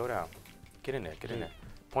 Go down. Go down. Get in there. Get in there.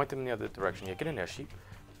 Point them in the other direction. Yeah, get in there, sheep.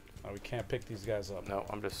 Oh, we can't pick these guys up. No,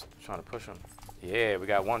 I'm just trying to push them. Yeah, we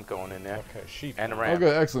got one going in there. Okay, sheep. And a ram.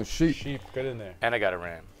 Okay, excellent. Sheep. Sheep, get in there. And I got a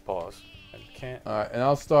ram. Pause. And can't. All right, and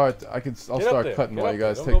I'll start. I'll Get up start there, cutting get while up you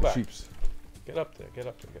guys there, take don't the go back. sheeps. Get up there. Get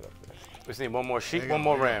up there. Get up there. We just need one more sheep, Where you one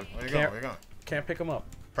going? more Where you ram. going? Where you going? Where you going? Can't pick them up.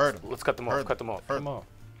 Herd them. Let's cut them off. Herd Cut them off. Herd Come on.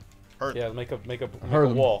 Herd Yeah, make a Herd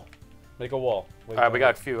 'em. wall. Make a wall. All right, we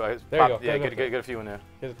got a few. There you go. Yeah, Get get a few in there.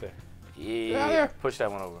 Get it there. Yeah. there. Push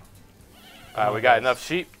that one over. All right, on, we got guys. enough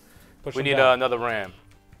sheep. Push We them need down. another ram.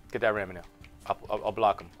 Get that ram in there. I'll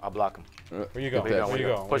block him. I'll block him. Where you going? Okay, Where you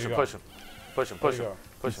going? Push him. Push him. Push him. Push Where him. you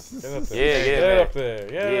Push him. Get up there. Yeah, Get man. up there.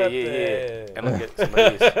 Get Yeah, up yeah, there. yeah. And let's get some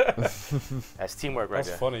of these. That's teamwork right That's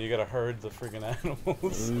there. funny. You gotta herd the freaking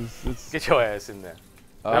animals. It's- Get your ass in there.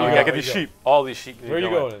 Now we gotta get these sheep. All these sheep. Where are you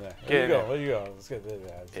going in there? Where you Get in go? Where you go? Let's get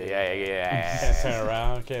this. Yeah. Can't turn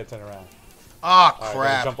around. Can't turn around. Ah, All right,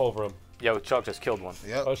 crap. jump over him. Yo, Chuck just killed one.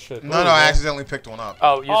 Yep. Oh shit. No, I accidentally picked one up.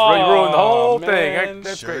 Oh, you ruined the whole thing. man.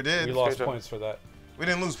 That's Sure great. did. We lost points for that. We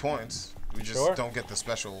didn't lose points. We just Sure? don't get the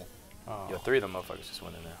special. Oh. Yo, 3 of them motherfuckers just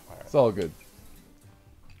went in there. It's all good.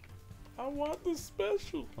 I want the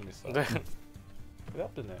special. Let me stop. Get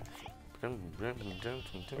up in there.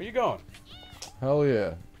 Where you going? Hell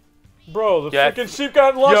yeah. Bro, the Yeah. freaking sheep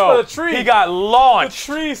got launched by the tree. He got The launched.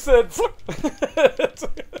 tree said,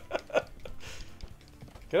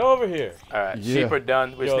 get over here. All right, Yeah. sheep are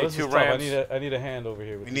done. We Yo, just this need is 2 tough. rams. I need a hand over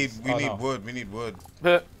here. With We need these. we Oh, need no. wood. We need wood.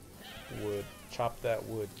 Wood. Chop that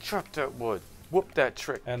wood. Chop that wood. Whoop that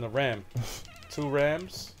trick. And the ram. 2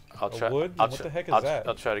 rams. I'll try. Wood? I'll What try- the heck is I'll, that?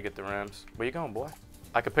 I'll try to get the rams. Where you going, boy?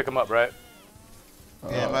 I could pick them up, right?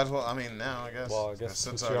 Yeah, might as well. I mean, now I guess. Well, I guess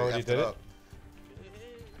since since I you already effed did it. up.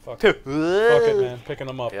 Fuck it, man. Picking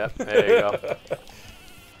them up. Yep, there you go.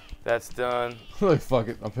 That's done. Like, fuck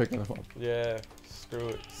it. I'm picking them up. Yeah. Screw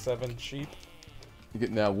it. 7 sheep. You're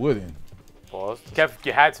getting that wood in. Pause. Kev,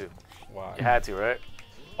 you had to. Wow. You had to, right?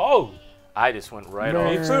 Oh! I just went right Man.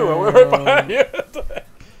 off. Me too. I went right behind you.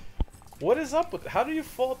 What is up with? How do you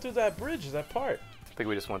fall through that bridge? That part? I think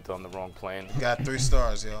we just went on the wrong plane. Got 3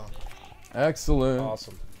 stars, y'all. Excellent.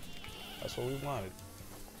 Awesome. That's what we wanted.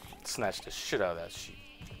 Snatched the shit out of that sheep.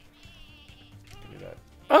 Give me that.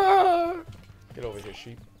 Ah! Get over here,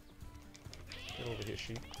 sheep. Get over here,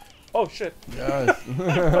 sheep. Oh shit! Yes.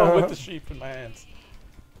 Oh, with the sheep in my hands.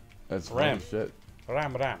 That's Ram. funny shit.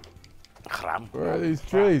 Ram. Where are these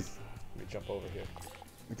trees? Let me jump over here.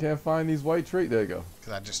 We can't find these white trees. There you go.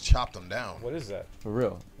 Cause I just chopped them down. What is that? For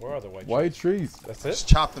real. Where are the white? White trees. That's Just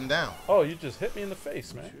it? chopped them down. Oh, you just hit me in the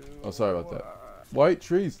face, man. Oh, sorry about that. White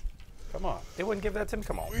trees. Come on. They wouldn't give that to me?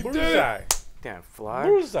 Come on. Bullseye. Damn fly.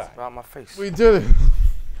 Bullseye. It's about my face. We did it.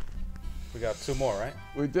 We got 2 more, right?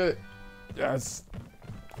 We did it. Yes.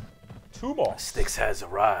 2 more. Stikz has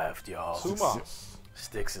arrived, y'all. 2 more.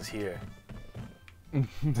 Stikz is here.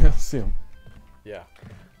 They'll see him. Yeah.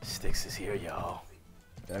 Stikz is here, y'all.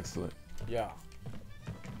 Excellent. Yeah.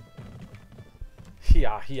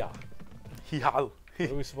 Here. Hee-haw. What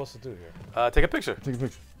are we supposed to do here? Take a picture. Take a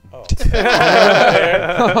picture. Oh.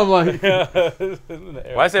 I'm like,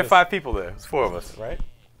 Why is there 5 people there? It's 4 of us. Right?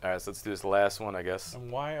 All right, so let's do this last one, I guess.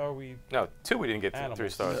 And why are we? No, 2 we didn't get 3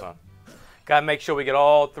 Animals. stars on. Gotta make sure we get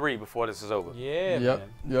all 3 before this is over. Yeah, yep, man.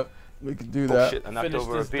 yep. We can do Oh that. shit, I knocked Finish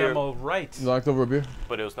over a this beer, demo right. You knocked over a beer?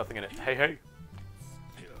 but there was nothing in it. Hey, hey.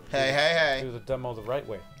 Hey. Do the demo the right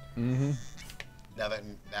way. Mm-hmm. Now that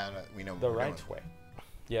we know what The we're right doing. way.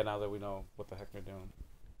 Yeah, now that we know what the heck we're doing.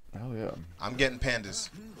 Hell yeah. I'm getting pandas.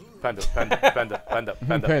 Panda. Panda.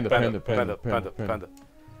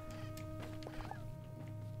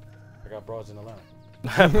 I got broads in Atlanta.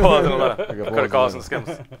 I could have called some skims.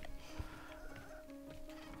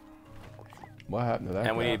 What happened to that?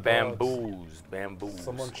 And we guy? need bamboos. Bamboos.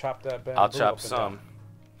 Someone chop that bamboo. I'll up chop and some. down.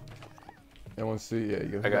 Anyone see? Yeah,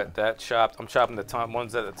 you I got that chopped. I'm chopping the top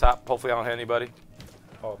ones at the top. Hopefully I don't hit anybody.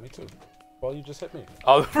 Oh, me too. Well, you just hit me.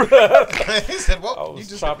 Oh, He said, "Well, I you was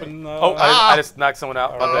just chopping. I just knocked someone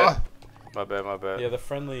out. Ah. My bad. Yeah, the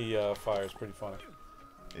friendly fire is pretty funny.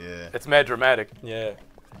 Yeah. It's mad dramatic. Yeah.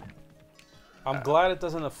 I'm glad it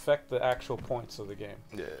doesn't affect the actual points of the game.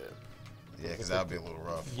 Yeah. Yeah, because that would be a little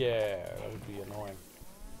rough. Yeah, that would be annoying.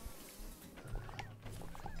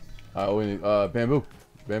 we need bamboo.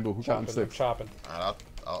 Bamboo. Who got I'm 6? chopping. All right,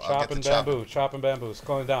 I'll get Chopping the chop. bamboo. Chopping bamboo. It's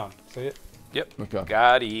going down. See it? Yep. Okay.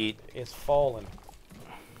 Gotta eat. It's falling.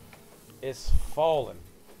 It's falling.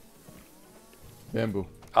 Bamboo.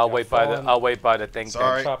 I'll Got wait by the. fallen. I'll wait by the thing.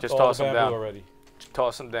 Sorry. Chopped Just all toss the them bamboo down. already.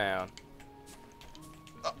 Toss them down.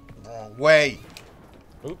 Wrong way.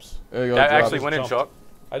 Oops. There you go. That drop actually it. went in, jumped. Chalk.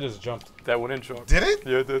 I just jumped. That went in, Chalk. Did it?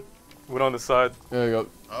 Yeah, it did. Went on the side. There you go.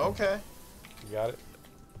 Okay. You got it?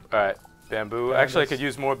 All right. Bamboo. Pandas. Actually, I could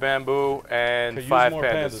use more bamboo and Could 5 use more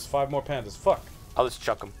pandas. pandas. 5 more pandas. Fuck. I'll just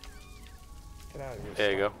chuck them. Get out of here.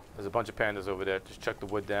 There you go. There's a bunch of pandas over there. Just chuck the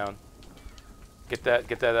wood down. Get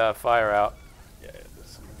that fire out. Yeah,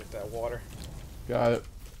 someone get that water. Got it.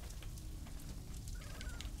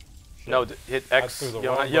 No, hit X. threw the You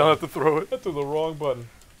don't wrong have to throw it. I threw the wrong button.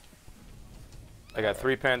 I got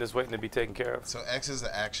 3 pandas waiting to be taken care of. So X is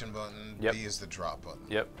the action button. Yep. B is the drop button.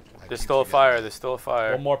 Yep. I There's keep still a forgetting fire. that. There's still a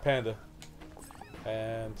fire. One more panda.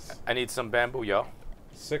 And I need some bamboo, y'all.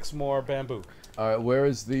 6 more bamboo. All right. Where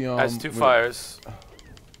is the That's 2 fires. You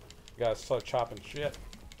gotta start chopping shit.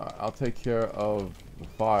 I'll take care of the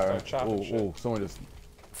fire. Start chopping shit. Oh, someone just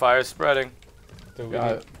Fire's spreading. Dude, we got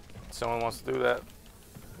need it. Someone wants to do that.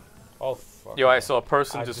 all fuck. Yo, I saw a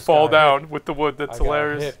person I just just fall got down with the wood. That's I got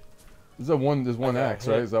hilarious. hit. There's one got axe,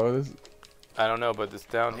 right? hit. Is that what it is? I don't know, but it's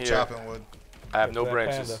down I'm here. chopping wood. I have Get no that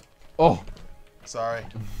branches. panda. Oh, Sorry.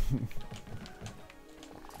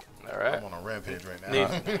 All right. I'm on a rampage right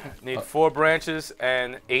now. Need 4 branches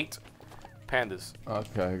and 8 pandas.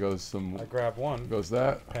 okay. Goes I some. grabbed one Goes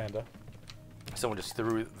that. panda. Someone just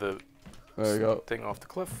threw the There you go. thing off the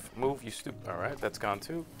cliff. Move, you stupid. All right, that's gone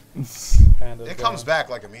too. Panda's It comes gone. back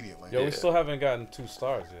like immediately. Yo, Yeah. we still haven't gotten 2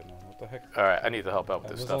 stars yet, man. What the heck? All right, I need to help out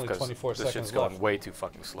with And this there's stuff only because 24 this shit's seconds going left. way too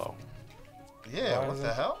fucking slow. Yeah, Why what isn't-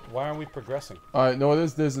 the hell? Why aren't we progressing? All right. No,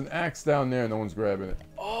 there's an axe down there. No one's grabbing it.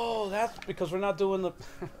 Oh, that's because we're not doing the.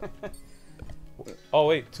 Oh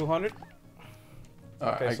wait, 200. All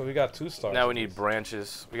right. Okay, so we got 2 stars. Now we need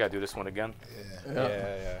branches. We gotta do this one again. Yeah.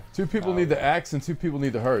 Yeah. 2 people need the axe and 2 people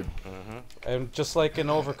need the herd. And just like in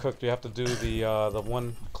Overcooked, you have to do the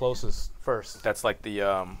one closest first. That's like the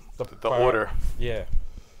prior- order. Yeah.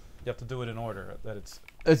 You have to do it in order. That it's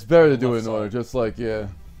It's better to do it Left in order, side. just like yeah.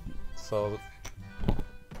 so.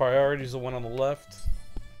 Priority is the one on the left.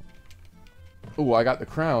 Oh, I got the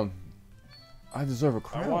crown. I deserve a I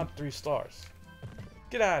crown. want 3 stars.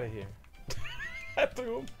 Get out of here. I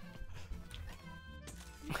threw him.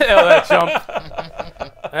 Hell, that jump.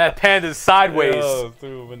 And that panda's sideways. Yo,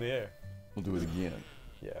 threw him in the air. We'll do it again.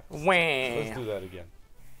 Yeah. Wah. Let's do that again.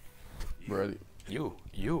 Ready? You.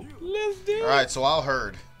 Let's do it. All right, so I'll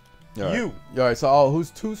herd. All right. You. All right. So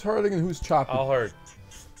who's herding and who's chopping? I'll herd.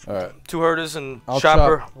 All right. 2 herders and I'll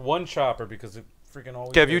chopper. chop. One chopper because it freaking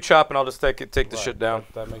always. Kev, you hits. chop and I'll just take the Right, shit down.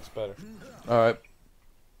 That makes better. All right.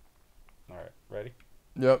 All right, ready?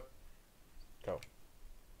 Yep. Go.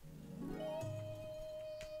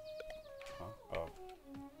 Oh.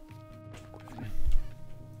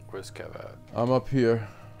 Where's Kev at? I'm up here.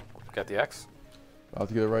 Got the X? About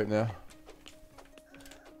to get it right now.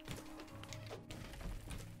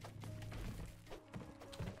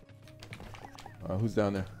 Who's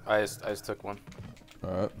down there? I just took one.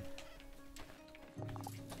 All right.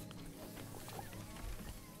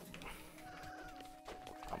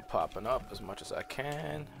 I'm popping up as much as I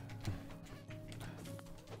can.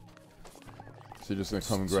 So you're just gonna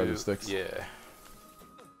come and grab the 2, sticks? Yeah.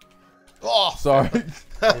 Oh, Sorry.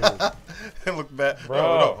 it looked bad.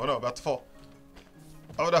 Bro. Oh no, about to fall.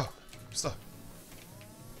 Oh no, I'm stuck.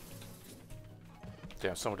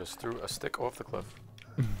 Damn, someone just threw a stick off the cliff.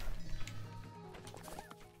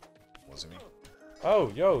 Wasn't me.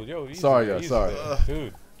 Oh, yo, easy. Sorry, guys, easy. sorry.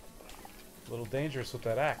 Dude. A little dangerous with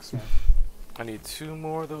that axe, man. I need 2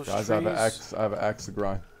 more of those Guys, trees. I have an axe to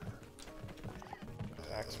grind.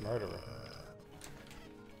 Axe murderer.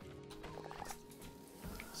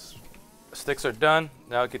 Sticks are done.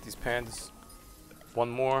 Now get these pandas. 1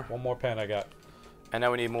 more. One more pen I got. And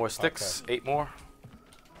now we need more sticks. 8 more.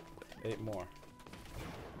 8 more.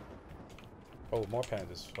 Oh, more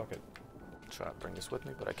pandas. Fuck it. Try to bring this with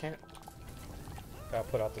me, but I can't. Gotta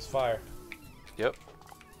put out this fire. Yep.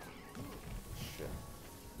 Shit.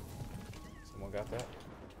 Someone got that?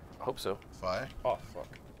 I hope so. Fire. Oh, fuck.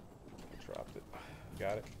 Dropped it.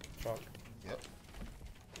 Got it. Chalk. Yep.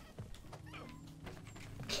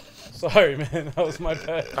 Sorry, man. That was my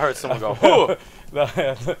bad. I heard someone go, "Whoa!" No,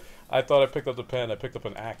 I thought I picked up the pen. I picked up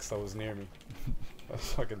an axe that was near me.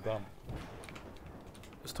 That's fucking dumb.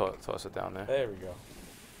 Just toss it down there. There we go.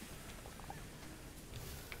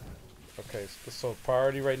 Okay, so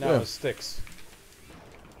priority right now Yeah. is sticks.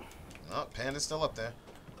 Oh, Panda's still up there.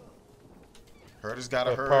 Herder's got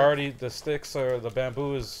a The herd. priority, the sticks or the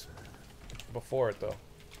bamboo is before it though.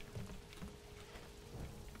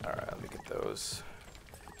 Alright, let me get those.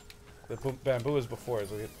 The bamboo is before it,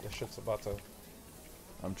 so the shit's about to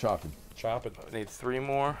I'm chopping. chop it. I need 3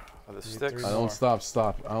 more of the Need sticks. 3 I more. don't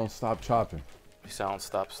stop. I don't stop chopping. You sound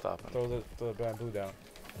stopping. Throw the bamboo down.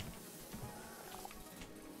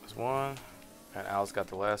 There's 1. And Al's got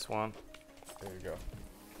the last one. There you go.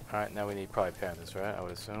 Alright, now we need probably pandas, right? I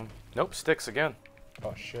would assume. Nope, sticks again.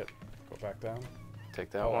 Oh shit. Go back down. Take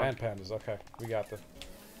that Oh, one. and pandas. Okay, we got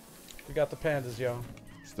the pandas, yo.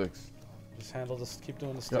 Sticks. Just handle this. Keep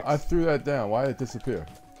doing the Yeah, sticks. I threw that down. Why did it disappear?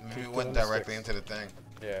 Maybe it Keep went doing the directly sticks. into the thing.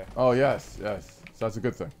 Yeah. Oh yes. So that's a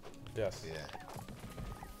good thing. Yes. Yeah.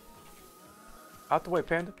 Out the way,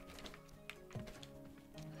 panda.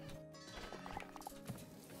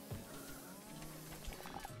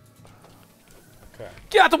 Okay.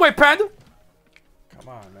 Get out the way, panda! Come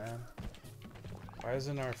on, man. Why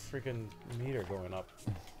isn't our freaking meter going up?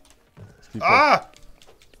 Let's keep Ah!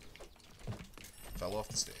 Fell off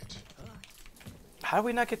the stage. How did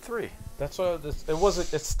we not get 3? That's why it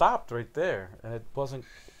wasn't. It stopped right there, and it wasn't.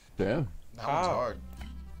 Damn. That one's How? hard.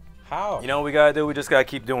 How? You know what we gotta do? We just gotta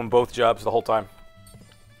keep doing both jobs the whole time.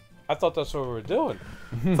 I thought that's what we were doing.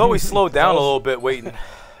 Thought we slowed down a little bit waiting.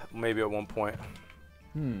 Maybe at one point.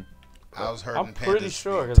 I was hurting I'm pretty pandas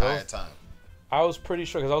sure, the 'cause entire time. I was pretty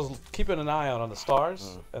sure because I was keeping an eye out on the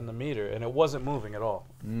stars and the meter, and it wasn't moving at all.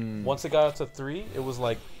 Once it got up to 3, it was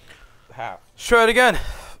like half. Let's try it again.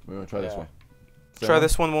 We're gonna try this one. Try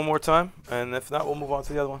this one more time, and if not, we'll move on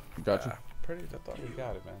to the other one. Gotcha. I thought we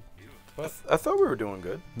got it, man. But I thought we were doing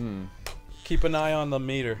good. keep an eye on the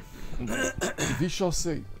meter We shall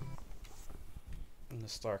see. and the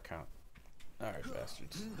star count. All right,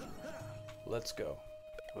 bastards. Let's go.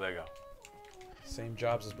 Well, there you go. Same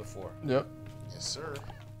jobs as before. Yep. Yes, sir.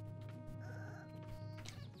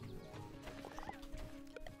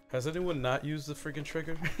 Has anyone not used the freaking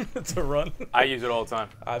trigger to run? I use it all the time.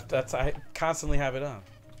 I constantly have it on.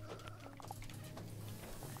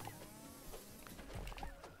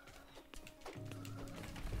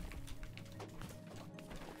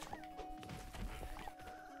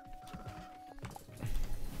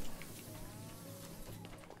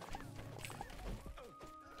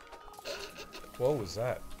 What was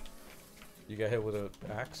that? You got hit with an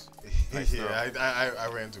axe? Yeah, I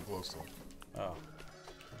ran too close to him. Oh.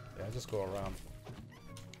 Yeah, just go around.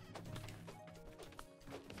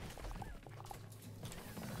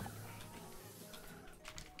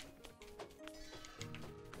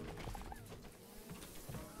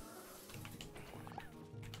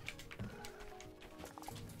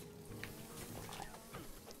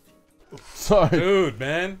 Sorry. Dude,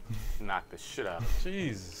 man. Knock the shit out.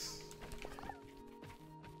 Jesus.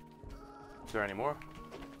 Is there any more?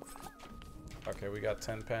 Okay, we got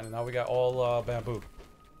 10 pan, and now we got all bamboo.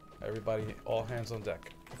 Everybody, all hands on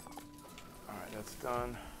deck. Alright, that's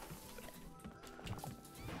done.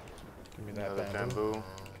 Give me that Another bamboo. bamboo.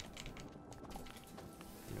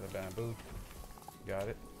 Give me the bamboo. Got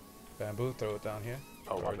it. Bamboo, throw it down here.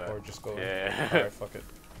 Oh, my bad. Or just go Yeah. in. Alright, fuck it.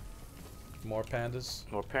 More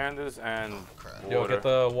pandas. More pandas and crap. water. Yo, get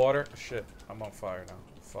the water. Shit, I'm on fire now.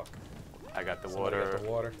 Fuck. I got the Somebody water. Get the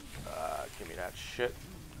water. Give me that shit.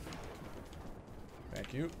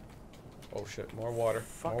 Thank you. Oh shit, more water.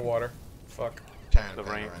 Fuck. More water. Fuck. Carrying The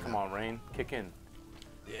pan rain. right Come now. on, rain. Kick in.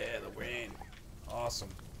 Yeah, the rain. Awesome.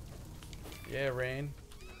 Yeah, rain.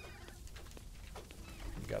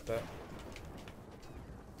 You got that?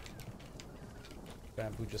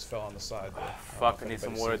 Bamboo just fell on the side there. Fuck, I need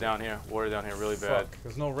some water down here. Water down here really bad. Fuck,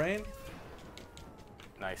 there's no rain?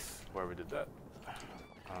 Nice. Whoever did that.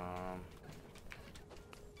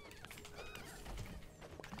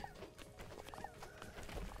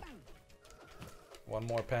 One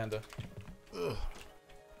more panda. Ugh.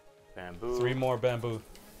 Bamboo. 3 more bamboo.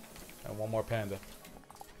 And 1 more panda.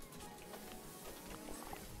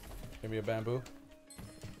 Give me a bamboo.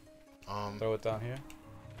 Throw it down here.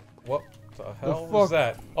 What the hell was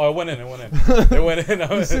that? Oh, it went in, it went in. It went in.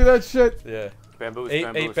 You see that shit? Yeah. Bamboos, 8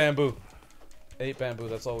 bamboos. bamboo. 8 bamboo,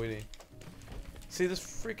 that's all we need. See, this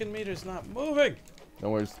freaking meter's not moving.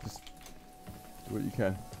 Don't worry, just do what you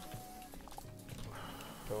can.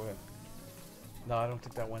 Go ahead. No, I don't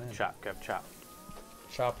think that went in. Chop, Kev, chop.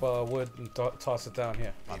 Chop wood and toss it down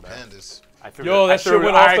here. Hey, pandas. I threw Yo, the, I that shit threw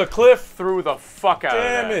went the- off I the cliff. Threw the fuck out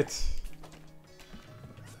Damn of that. it.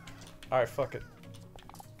 Alright, fuck it.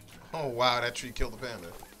 Oh wow, that tree killed the panda.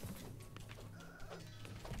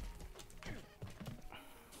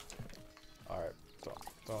 Alright,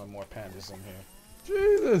 throwing more pandas in here.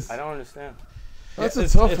 Jesus. I don't understand. That's Yeah, a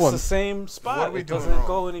tough it's one. the same spot. What are we It doing doesn't wrong?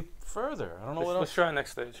 go any further. I don't know what Let's else. try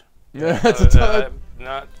next stage. Yeah, that's a tough. I'm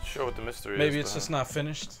not sure what the mystery is. Maybe it's but- just not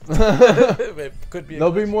finished. It could be. A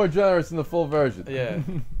They'll be glitch. more generous in the full version. Yeah,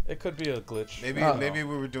 it could be a glitch. Maybe Uh-oh. maybe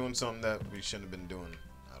we were doing something that we shouldn't have been doing.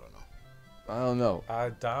 I don't know. I don't know. I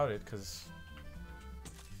doubt it, cause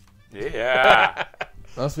Yeah.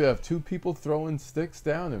 Unless we have 2 people throwing sticks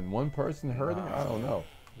down and 1 person hurting. I don't know.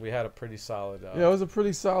 we had a pretty solid. Yeah, it was a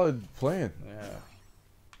pretty solid plan.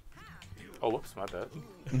 Yeah. Oh, whoops, my bad.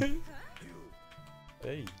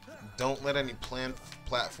 Hey. Don't let any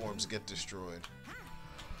platforms get destroyed.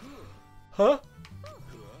 Huh?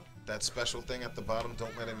 That special thing at the bottom,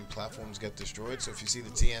 don't let any platforms get destroyed. So if you see the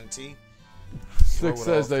TNT, Stikz it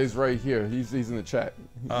says off. that he's right here. He's in the chat.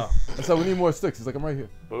 Oh. I said we need more sticks. He's like, I'm right here.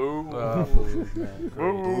 Boom. Boo, man. Great.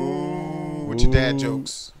 ooh, with your dad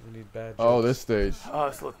jokes. We need bad. Oh, jokes. this stage. Oh,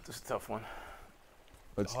 this is a tough one.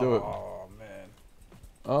 Let's do it. Oh man.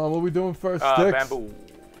 What are we doing first? Sticks? Bamboo.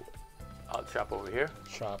 I'll chop over here.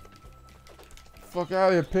 Chop. Fuck out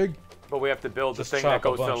of here, pig. But we have to build Just the thing that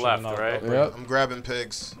chop a goes to the bunch left, and I'll- right? I'll Yep. I'm grabbing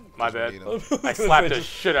pigs. My 'cause we bad. need 'em. I slapped the Just-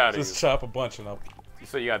 shit out of Just chop a bunch and I'll. you.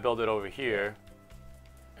 So you gotta build it over here.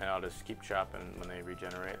 And I'll just keep chopping when they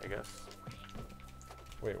regenerate, I guess.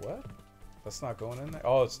 Wait, what? That's not going in there?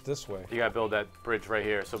 Oh, it's this way. You gotta build that bridge right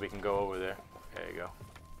here so we can go over there. There you go.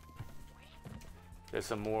 There's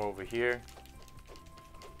some more over here.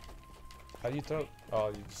 How do you throw? Oh,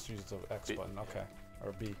 you just use the X B. button. Okay.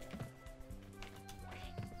 Or B.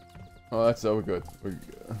 Oh, that's we're good. We're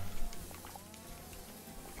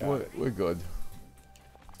good.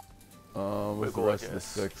 What's the rest of the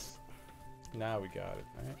Stikz? Now we got it,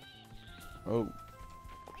 right? Oh.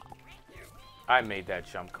 I made that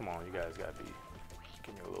jump. Come on, you guys gotta be.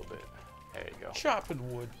 Give me a little bit. There you go.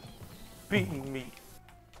 Chopping wood. Beating me.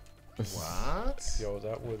 What? Yo,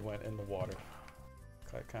 that wood went in the water.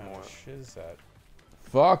 What kind More. of shit is that?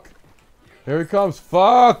 Fuck. Here he comes.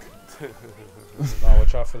 Fuck. Now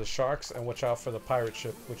watch out for the sharks and watch out for the pirate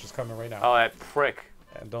ship, which is coming right now. Oh, that prick.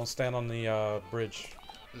 And don't stand on the bridge.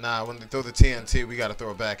 Nah, when they throw the TNT, we gotta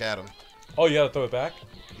throw it back at them. Oh, you gotta throw it back?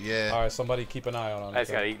 Yeah. Alright, somebody keep an eye on it. I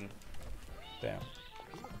just got eaten. Damn.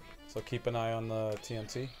 So keep an eye on the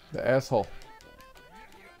TNT. The asshole.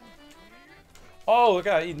 Oh, I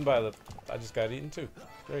got eaten by the... I just got eaten too.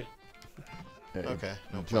 Great. Yeah, Okay.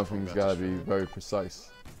 No jumping's gotta be very precise.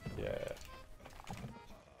 Yeah.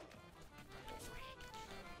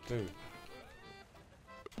 Dude.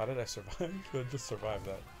 How did I survive? I just survived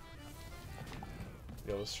that.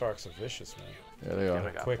 Yo, those sharks are vicious, man. Yeah, they Yeah, are.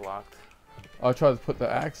 I got Quick. blocked. I tried to put the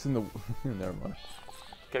axe in the. Never mind.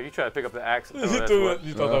 Okay, you try to pick up the axe. You thought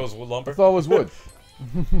Yeah. that was I lumber? thought it was wood.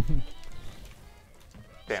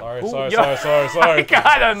 Damn. Sorry, Ooh, sorry, yo, sorry, sorry. I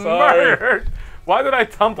got murdered. Why did I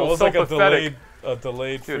That tumble was so like pathetic? a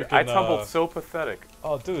delayed Dude, freaking, I tumbled so pathetic.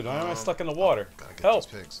 Oh, dude, why am I stuck in the water? Gotta get Help!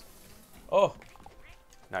 these pigs. Oh.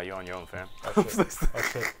 Now you're on your own, fam. Oh, shit. Oh,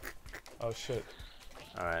 shit. Oh, shit.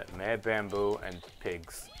 Alright, mad bamboo and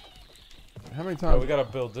pigs. How many Oh, times? we gotta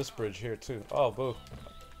build this bridge here, too. Oh, boo.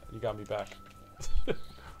 You got me back.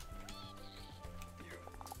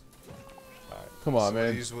 Come on, So man.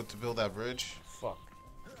 we use wood to build that bridge. Fuck.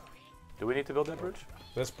 Do we need to build that bridge?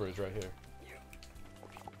 This bridge right here.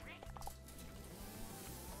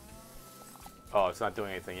 Oh, it's not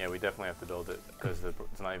doing anything. Yeah, we definitely have to build it because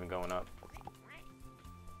it's not even going up.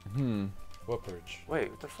 Hmm. What bridge? Wait,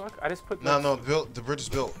 what the fuck? I just put No, the bridge is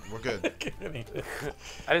built. We're good.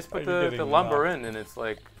 I just put Are you the kidding lumber me? in and it's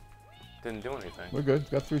like didn't do anything. We're good.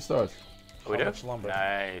 Got 3 stars. We How did? much lumber?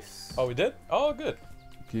 Nice. Oh, we did? Oh, good.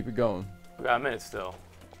 Keep it going. We got a minute still.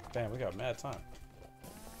 Damn, we got mad time.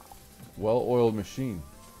 Well-oiled machine. Come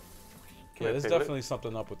Yeah, here, there's piglet. definitely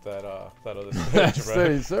something up with that that other stage, Say,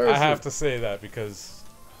 right? seriously. I have to say that because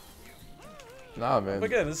Nah, man.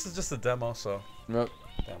 again, this is just a demo, so Yep.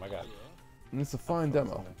 damn, I got it. And it's a fine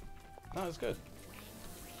demo. No, it's good.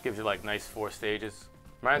 Gives you like nice 4 stages.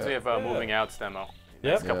 Reminds me Yeah. of Yeah. Moving Out's demo.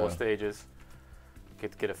 Yep. Nice couple of Yeah. stages.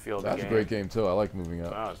 Get a feel of the That's a game. great game too. I like moving out.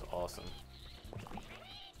 That was awesome.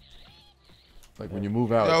 Like when you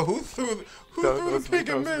move out. Yo, who threw the pig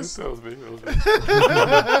and missed? That was me. That was me.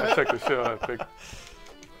 I checked the shit out of that pig.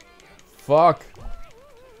 Fuck.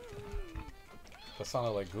 That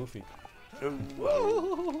sounded like Goofy.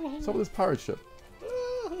 What's up with this pirate ship?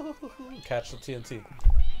 Catch the TNT.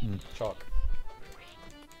 Chalk.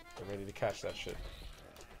 Get ready to catch that shit.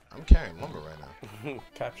 I'm carrying lumber right now.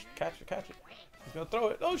 Catch it. He's gonna throw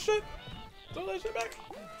it. Oh shit! Throw that shit back.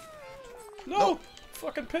 No! Nope.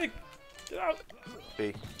 Fucking pig! Get out!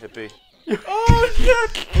 B. Hit B. Oh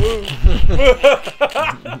shit!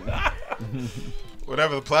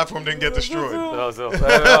 Whatever, the platform didn't get destroyed. That was Oh,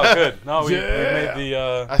 good. No, we made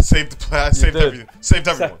the I saved I saved did. everything. Saved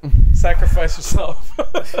everyone. sacrifice yourself.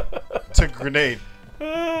 Took a grenade.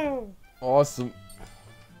 Awesome.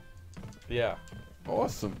 Yeah.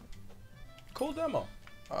 Awesome. Cool demo.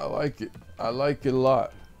 I like it. I like it a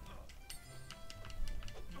lot.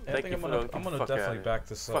 I Thank think you I'm for gonna fuck definitely outta back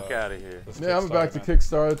this. Fuck out of here. this Yeah, I'm back to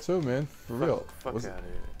Kickstarter, Kickstarter too, man. For real. Fuck Was- out of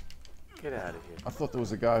here. Get out of here. I thought there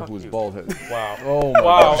was a guy Fuck who was you. bald headed. man. Wow. Oh my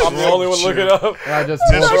Wow, god. I'm the only one looking up. I just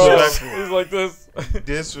Disrespectful. He's like this.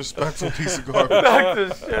 Disrespectful piece of garbage. Knock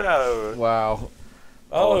the shit out of it. Wow.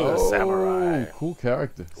 Oh, Oh, samurai. Cool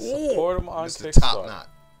character. support him on Mr. Top Kickstarter. Knot.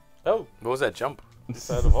 Oh, What was that jump?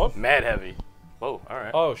 side of up. Mad heavy. Whoa,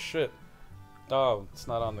 alright. Oh shit. Oh, it's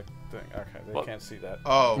not on the thing. Okay, they What? can't see that.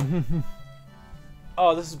 Oh,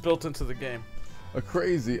 Oh, this is built into the game. A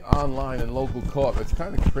crazy online and local co-op. It's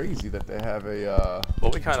kind of crazy that they have a.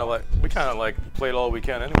 Well, we kind of like played all we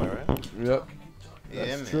can anyway, right? Yep. yeah,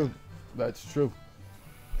 That's man. true. That's true.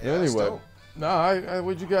 Yeah, that's Anyway, dope. nah.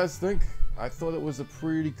 What'd you guys think? I thought it was a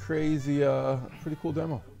pretty crazy, pretty cool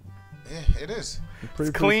demo. Yeah, it is.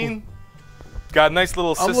 Pretty Clean. Got a nice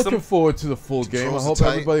little I'm system. looking forward to the full game. I Controls hope are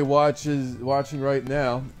tight. everybody watching right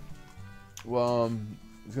now.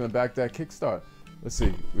 Is gonna back that Kickstart. Let's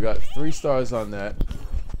see. We got 3 stars on that.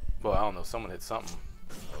 Well, I don't know. Someone hit something.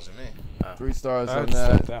 Wasn't me. 3 stars I on just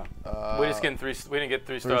sat that. down. We just getting 3. We didn't get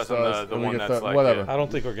 3 3 stars on stars, the and we one get that's the- like whatever. I don't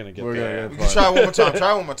think we're gonna get We're there. gonna We get can try one more time.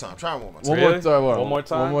 Try one more time. Try one more time. One Really? more time. One more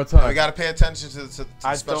time? One more time. We gotta pay attention to the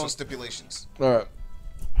I special don't- stipulations. All right.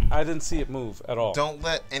 I didn't see it move at all. Don't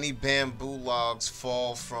let any bamboo logs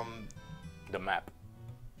fall from. the map.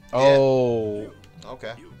 Oh.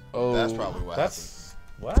 Okay. Oh. That's probably what happened. That's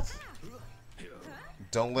what?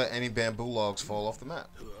 Don't let any bamboo logs fall off the map.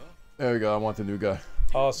 There we go. I want the new guy.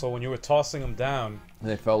 Oh, so when you were tossing them down,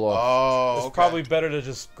 They fell off. Oh, it's okay. probably better to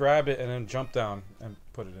just grab it and then jump down and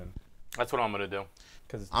put it in. That's what I'm gonna do.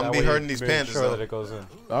 Because I'm be hurting these pandas, sure though. that it goes in.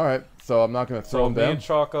 All right. So I'm not gonna throw So them me down. and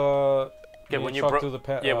Chalk, Yeah, when you break.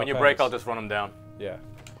 Yeah, when you break, I'll just run them down. Yeah,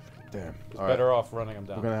 Damn. it's All right. better off running them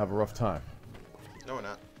We're down. gonna have a rough time. No, we're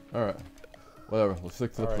not. All right. Whatever. Let's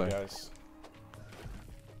stick to the All plan. right, guys.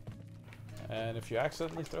 And if you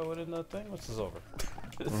accidentally throw it in the thing, this is over.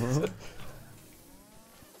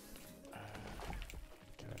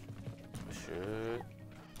 Shit.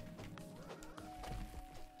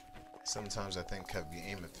 Sometimes I think Kev be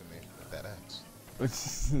aiming for me with that axe.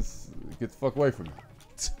 Get the fuck away from me.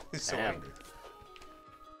 He's so Damn. angry.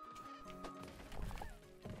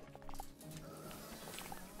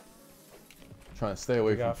 Trying to stay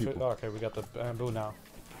away We from got people. okay, we got the bamboo now.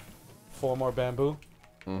 4 more bamboo.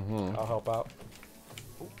 Mm-hmm. I'll help out.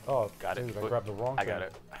 Oh, Got it. dude, I Put- grabbed the wrong I thing. got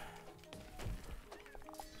it.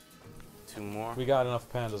 2 more. We got enough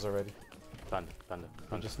pandas already. Thunder, thunder, We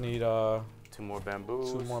thunder. just need 2 more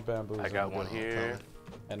bamboos. 2 more bamboos. I got and one here.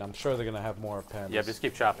 And I'm sure they're gonna have more pandas. Yeah, just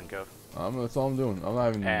keep chopping, Kev. That's all I'm doing. I'm not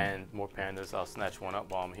even. And more pandas. I'll snatch one up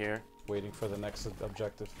while I'm here. Waiting for the next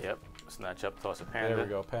objective. Yep. Snatch up, toss a panda. There we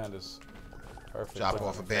go, pandas. Perfect. Drop Put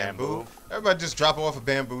off a on bamboo. Everybody just drop off a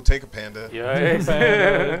bamboo, take a panda. Yeah.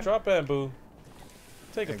 Panda, drop bamboo.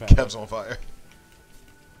 Take a And panda. Kev's on fire.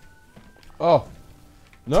 Oh.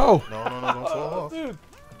 No. No, don't fall off. Dude,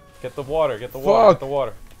 get the water. Get the water. Fuck. Get the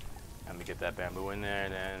water. Let me get that bamboo in there,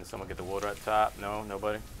 and then someone get the water at top. No,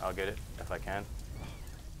 nobody. I'll get it if I can.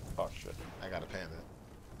 Oh shit. I got a panda.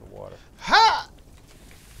 The water. Ha!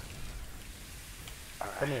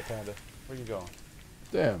 Come here, panda. Where you going?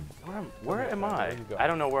 Damn. Where am I? Where you go? I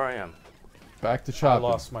don't know where I am. Back to I chopping.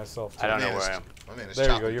 lost myself. I don't Too. know where I am. My man is There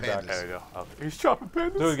you go, chopping you're back. pandas. There we go. Oh, he's chopping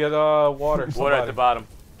pandas. Dude, get water. Water at somebody. the bottom.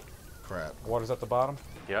 Crap. Water's at the bottom.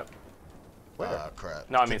 Yep. Crap.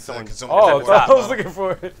 No, I mean Can someone- someone Oh, at I the top. thought I was looking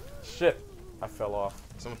for it. Shit, I fell off.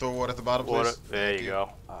 Someone throw water at the bottom, Water. please. There Thank you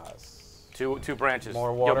go. Two branches.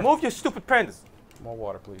 More water. Yo, move your stupid pandas. More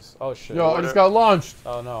water, please. Oh shit. Yo, I Water. just got launched.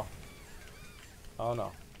 Oh no. Oh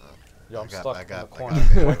no. Yo, I'm stuck I in got the a corner.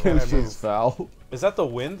 panda. Why can't I Shit's move? foul. Is that the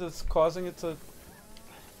wind that's causing it to?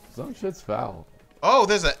 Some shit's foul. Oh,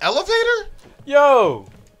 there's an elevator? Yo,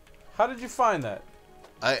 how did you find that?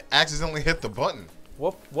 I accidentally hit the button.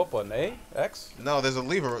 What button? A? X? No, there's a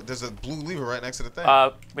lever. There's a blue lever right next to the thing.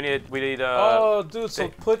 We need Oh, dude. So they-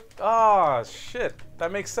 put. Shit.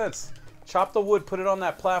 That makes sense. Chop the wood, put it on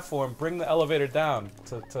that platform, bring the elevator down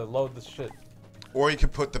to load the shit. Or you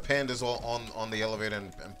could put the pandas all on the elevator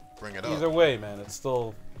and bring it Either up. way, man, it's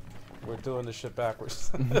still. We're doing this shit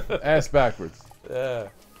backwards. Ass backwards. Yeah.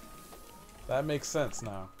 That makes sense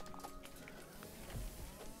now.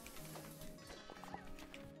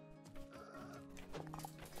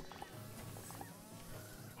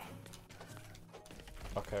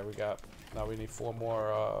 Okay, we got. Now we need 4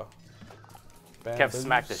 more. Kev bamboos.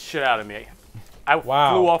 smacked the shit out of me. I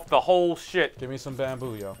Wow. flew off the whole shit. Give me some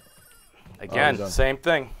bamboo, yo. Again, done. same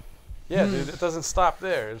thing. Yeah, dude, it doesn't stop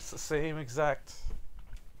there. It's the same exact.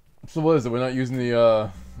 So what is it? We're not using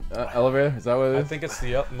the elevator? Is that what it I is? think it's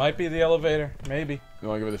the might be the elevator, maybe. You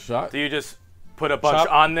want to give it a shot? Do you just put a bunch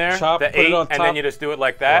Chop- on there, chop, the put it 8, on and top. then you just do it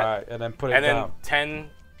like that, Right, and then put it and then down. 10.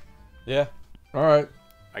 Yeah, All right.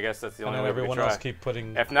 I guess that's the and only then way we everyone can try. else keep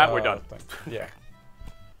putting. If not, we're done. things. Yeah,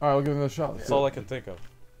 All right, we'll give it a shot. that's all I can think of.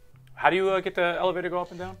 How do you get the elevator go up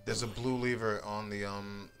and down? There's a blue lever on the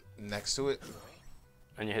next to it.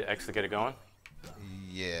 And you hit X to get it going?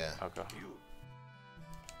 Yeah. Okay.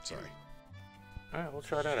 Sorry. Alright, we'll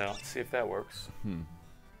try that out. See if that works.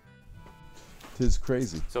 Tis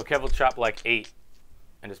crazy. So Kev will chop like 8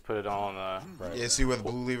 and just put it on Right. Yeah. See where the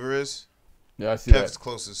blue lever is? Yeah, I see Kev's that.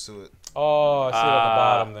 closest to it. Oh, I see it at the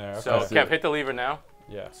bottom there. Okay. So I see Kev, it. hit the lever now.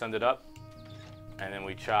 Yeah, Send it up. And then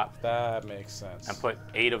we chop that makes sense. and put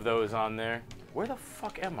 8 of those on there. Where the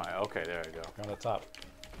fuck am I? Okay, there we go. on the top.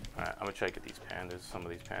 Alright, I'm gonna try to get these pandas, some of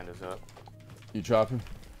these pandas up. You chopping?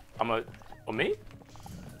 I'm gonna Oh, me?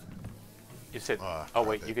 You said. Oh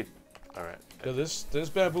wait, you could. All right. Yeah, there's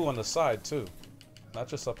bamboo on the side too, not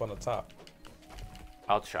just up on the top.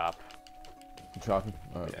 I'll chop. You chopping?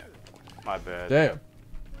 All right. Yeah. My bad. Damn.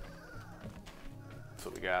 That's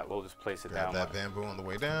what we got. We'll just place it Grab down. that bamboo on the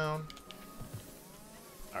way down.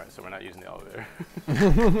 All right, so we're not using the elevator.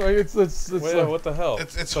 Like it's Wait, what the hell?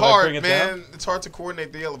 It's Should I hard, bring it man. down? It's hard to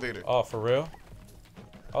coordinate the elevator. Oh, for real?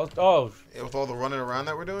 Oh, Yeah, with all the running around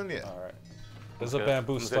that we're doing, yeah. all right. There's Okay. a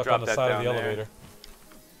bamboo I'm just stuck gonna on the drop side that of the down there. elevator.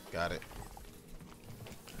 Got it.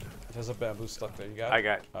 There's a bamboo stuck there. You got it? I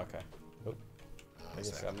got. Okay. Oop. I Is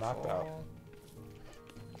just that got gonna knocked out. fall?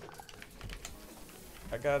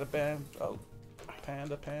 I got a Oh,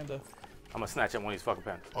 panda. I'm gonna snatch up one of these fucking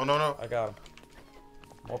pens. Oh, no. I got him.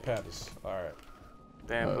 More pandas. All right.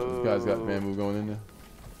 Bamboo. This guy's got bamboo going in there.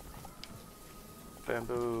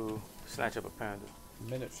 Bamboo. Snatch up a panda.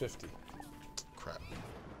 Minute 50. Crap.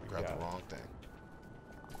 We grabbed Got the it. wrong thing.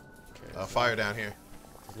 Okay. Fire down here.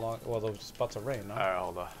 Well, it's about to rain, no? All right,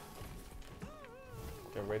 hold on.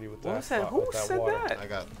 Get ready with that. What was that? Who with that said water. that? I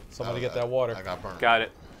got. Somebody get that water. I got burned. Got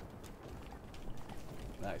it.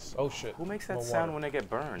 Nice. Oh shit. Who makes that More sound water. when they get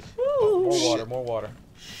burned? More shit. water. More water.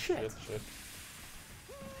 Shit. Shit.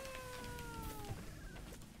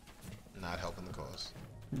 Not helping the cause.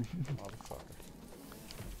 Motherfucker.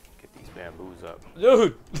 Get these bamboos up.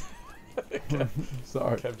 Dude.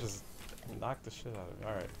 Sorry. Kev just knocked the shit out of me.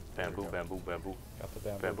 All right. Bamboo, There we bamboo, bamboo, Got the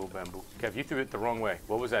bamboo. bamboo, bamboo. Kev, you threw it the wrong way.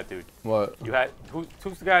 What was that, dude? What? You had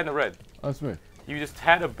who's the guy in the red? That's me. You just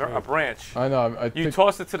had a branch. I know. I You picked-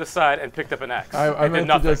 tossed it to the side and picked up an axe. I and did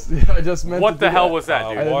meant to nothing. just. I just meant What to the do hell that. was that,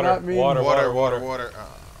 dude? I did Water, not mean- water. Water.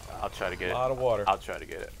 I'll try to get A it. lot of water. I'll try to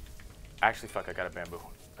get it. Actually, fuck, I got a bamboo.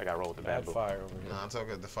 I got to roll with the Bad bamboo. fire over here. Nah, it's all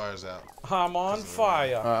good. The fire's out. I'm on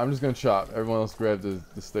fire. I'm just gonna chop. Everyone else grab the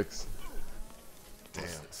sticks. Damn.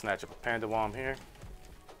 Snatch up a panda while I'm here.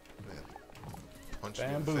 Man. Punch you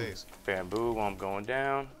in Bamboo. the face. Bamboo while I'm going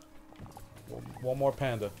down. One more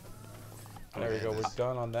panda. There we go. We're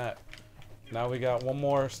done on that. Now we got one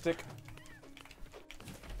more stick.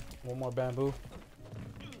 One more bamboo.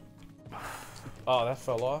 Oh, that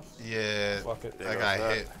fell off. Yeah. Fuck it. I got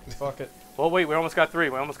hit. Fuck it. Oh, wait, we almost got three.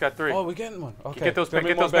 We almost got three. Oh, we're getting one. Okay. Get those, Give me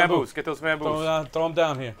get more those bamboos. Get those bamboos. Throw them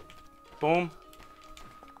down here. Boom.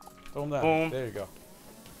 Throw them down. Boom. There you go.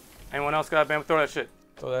 Anyone else got a bamboo? Throw that shit.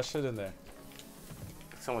 Throw that shit in there.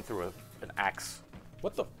 Someone threw an axe.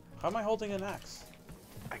 What the? How am I holding an axe?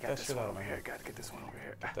 I got That this shit one out of over my here. head. Gotta get this one over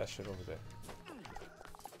here. Get that shit over there.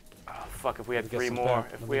 Oh, fuck, if we had Let me get three some more. bam-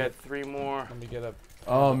 If let we me had get- three more. Let me get a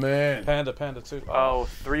Oh man. panda too. Oh,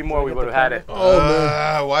 three more, Can I we get would the have had it. panda? Oh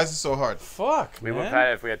man. Why is it so hard? Fuck, We would man. have had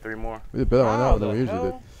it if we had three more. We did better on that How one than we the usually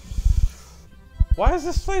did. hell? Why is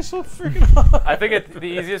this place so freaking hard? I think the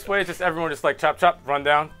easiest way is just everyone just like chop, chop, run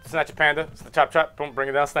down, snatch a panda, chop, chop, boom, bring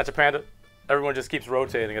it down, snatch a panda. Everyone just keeps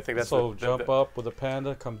rotating. I think that's So the jump up with a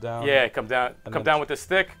panda, come down. Yeah, come down then with the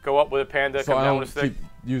stick, go up with a panda, So come I down don't with a stick. keep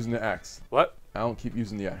using the axe. What? I don't keep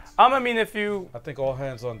using the axe. I mean, if you, I think all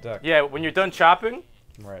hands on deck. yeah, when you're done chopping,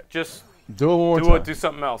 Right. just Do it one more time. do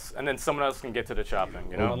something else, and then someone else can get to the chopping.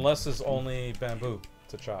 You know? Unless it's only bamboo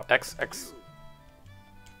to chop. X.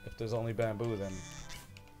 If there's only bamboo, then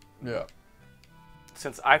Yeah.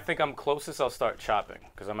 Since I think I'm closest, I'll start chopping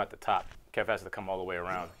because I'm at the top. Kev has to come all the way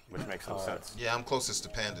around, which makes no sense. Yeah, I'm closest to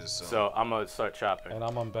pandas, so. So I'm gonna start chopping. and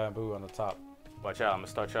I'm on bamboo on the top. Watch out, I'm gonna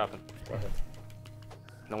start chopping. Go ahead.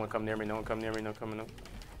 No one come near me, no one come near me, no coming up.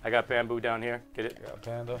 I got bamboo down here. Get it? I got a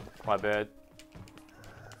panda. My bad.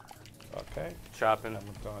 Okay. Chopping. I'm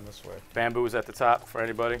going this way. Bamboo's at the top for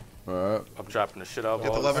anybody. All right. I'm chopping the shit out.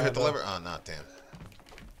 hit the of lever, all hit the panda. lever. Oh, not damn.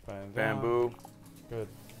 Panda. Bamboo. Good.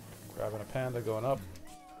 Grabbing a panda, going up.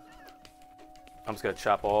 I'm just gonna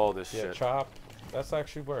chop all this Yeah, shit. chop. That's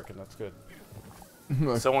actually working. That's good.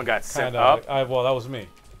 Someone got sent Kinda. up. Well, that was me.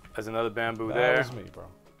 There's another bamboo That there. was me, bro.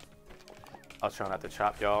 I'll try not to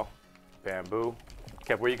chop y'all. Bamboo.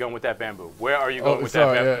 Kev, where you going with that bamboo? Where are you Oh, going with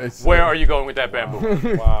sorry, that yeah, bamboo? it's, Where are you going with that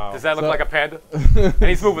bamboo? Wow. Does that look So- like a panda? And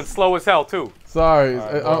he's moving slow as hell too. Sorry.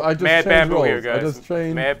 Alright, well, I just Mad changed bamboo roles. here, guys. I just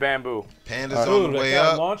trained. Mad bamboo. Pandas Dude, on the I way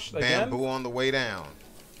got up. launched again? Bamboo on the way down.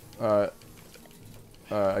 All right.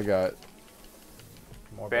 All right. I got it.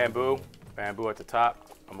 More Bamboo. Bamboo at the top.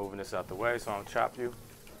 I'm moving this out the way so I don't chop you.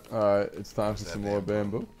 All right. It's time for that some more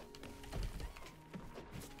bamboo.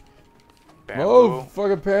 Bamboo. Oh,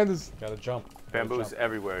 fucking pandas. Gotta jump. Bamboo's jump.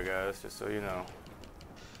 everywhere, guys, just so you know.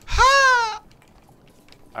 Ha!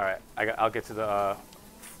 Alright, I'll get to the,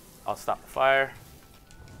 I'll stop the fire.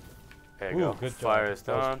 There you Ooh, go. good Fire job. is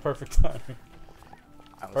That was done. perfect timing.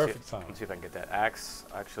 Perfect Let's see if I can get that axe.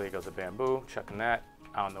 Actually, it goes to bamboo. Checking that.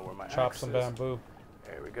 I don't know where my Chop axe some is. bamboo.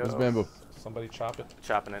 There we go. There's bamboo. Somebody chop it.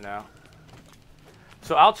 Chopping it now.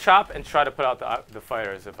 So I'll chop and try to put out the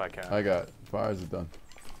fires if I can. I got it. Fires are done.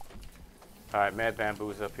 All right, mad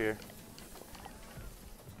bamboo's up here.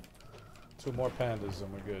 2 more pandas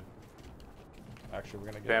and we're good. Actually, we're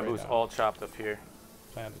gonna get Bamboo's right now. all chopped up here.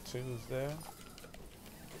 Panda 2's there.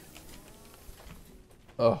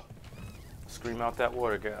 Oh. Scream out that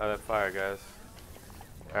water, that fire, guys.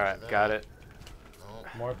 All right, got it. Oh,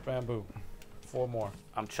 More bamboo. 4 more.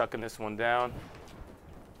 I'm chucking this one down.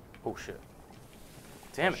 Oh shit!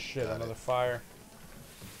 Damn it! Shit, Got another it. fire.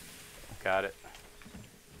 Got it.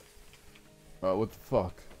 What the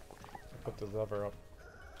fuck? Put the lever up.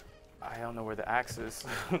 I don't know where the axe is.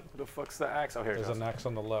 Where the fuck's the axe? Oh, here it There's goes. an axe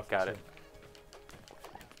on the left. Got too. it.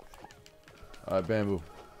 Alright, bamboo.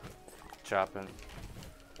 Chopping.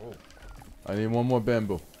 oh, I need 1 more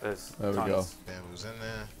bamboo. There's There we tons. go. bamboo's in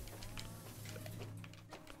there.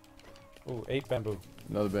 Ooh, 8 bamboo.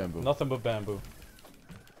 Another bamboo. Nothing but bamboo.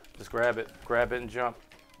 Just grab it and jump.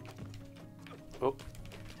 Oh,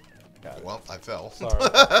 Got it. Well, I fell. Sorry.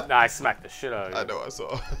 nah, I smacked the shit out of you. I know, I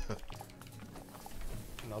saw.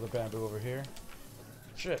 Another bamboo over here.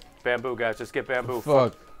 Shit. Bamboo, guys, just get bamboo.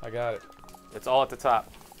 Fuck. I got it. It's all at the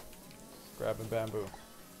top. Grabbing bamboo.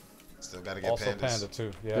 Still gotta get Also pandas. panda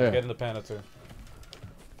too. Yeah, Yeah. I'm getting the panda too.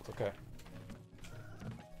 It's okay.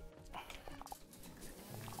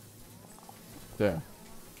 There.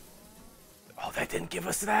 Oh, they didn't give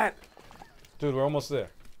us that. Dude, we're almost there.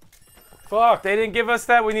 Fuck! They didn't give us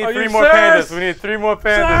that. We need Are 3 you more serious? pandas. We need 3 more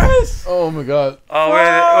pandas. Yes! Oh my god. Oh, we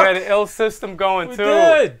had an ill system going We too.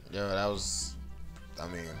 did! Yeah, that was. I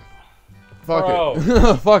mean, Fuck Bro.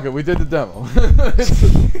 it. Fuck it. We did the demo.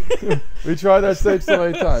 We tried that stage so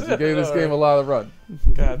many times. We gave this game a lot of run.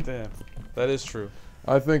 God damn. That is true.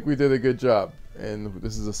 I think we did a good job. And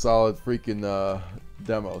this is a solid freaking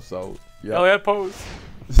demo. So, yeah. Hell yeah, pose.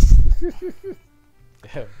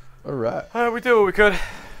 Yeah. All right. All right, we did what we could.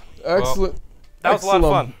 Excellent. That was a lot of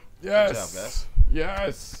fun. Yes. Good job, guys.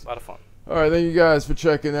 Yes. A lot of fun. All right, thank you guys for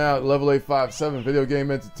checking out Level 857 Video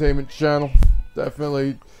Game Entertainment Channel.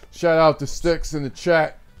 Definitely shout out to Stikz in the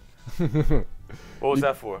chat. What was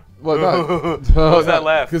that for? Well, not, What was that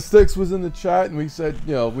laugh? Because Stikz was in the chat and we said,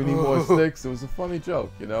 you know, we need more Stikz. It was a funny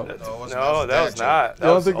joke, you know. No, it wasn't. No, that was a bad not. You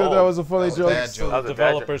don't think that was a funny That was a joke? bad joke. That was a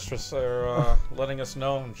bad joke. Developers for letting us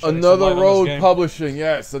know. And shedding some Another light on this Road game. Publishing,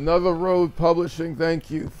 yes. Another Road Publishing.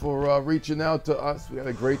 Thank you for reaching out to us. We had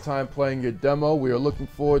a great time playing your demo. We are looking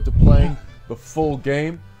forward to playing the full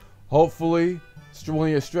game. Hopefully, one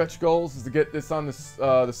of your stretch goals is to get this on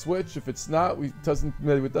the Switch. If it's not, it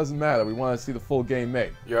doesn't matter. We want to see the full game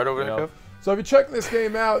made. You right over You there, know? Kev? So if you're checking this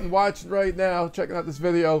game out and watching right now, checking out this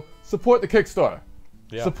video, support the Kickstarter.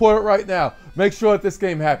 Yeah. Support it right now. Make sure that this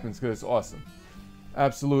game happens because it's awesome.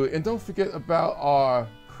 Absolutely. And don't forget about our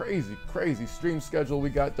crazy, crazy stream schedule we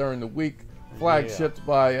got during the week. Flagshipped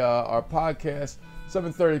by our podcast,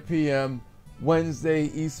 7:30 p.m. Wednesday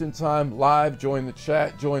Eastern Time, live. Join the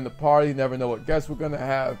chat, join the party. Never know what guests we're going to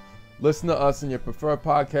have. Listen to us on your preferred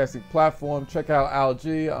podcasting platform. Check out Al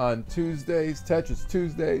G on Tuesdays, Tetris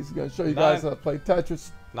Tuesdays. He's going to show you guys how to play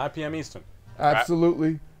Tetris. 9 p.m. Eastern.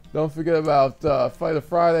 Absolutely. Don't forget about Fighter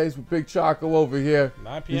Fridays with Big Choco over here.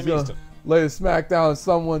 9 He's p.m. gonna Eastern. lay the smackdown on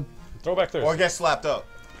someone Throwback Thursday. Or get slapped up.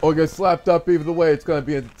 or get slapped up. Either way, it's going to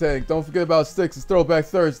be entertaining. Don't forget about Stikz. It's Throwback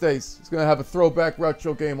Thursdays. It's going to have a throwback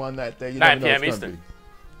retro game on that day. You 9 never know p.m. it's gonna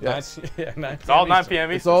Eastern. be. Yes. 9 It's all 9 Eastern.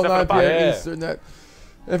 p.m. Eastern. It's all 9 except for the p.m. Yeah. Eastern.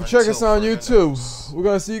 And if you check us on Until further YouTube, notice. we're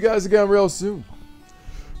going to see you guys again real soon.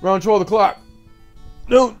 Round 12 o'clock.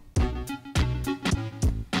 Noon.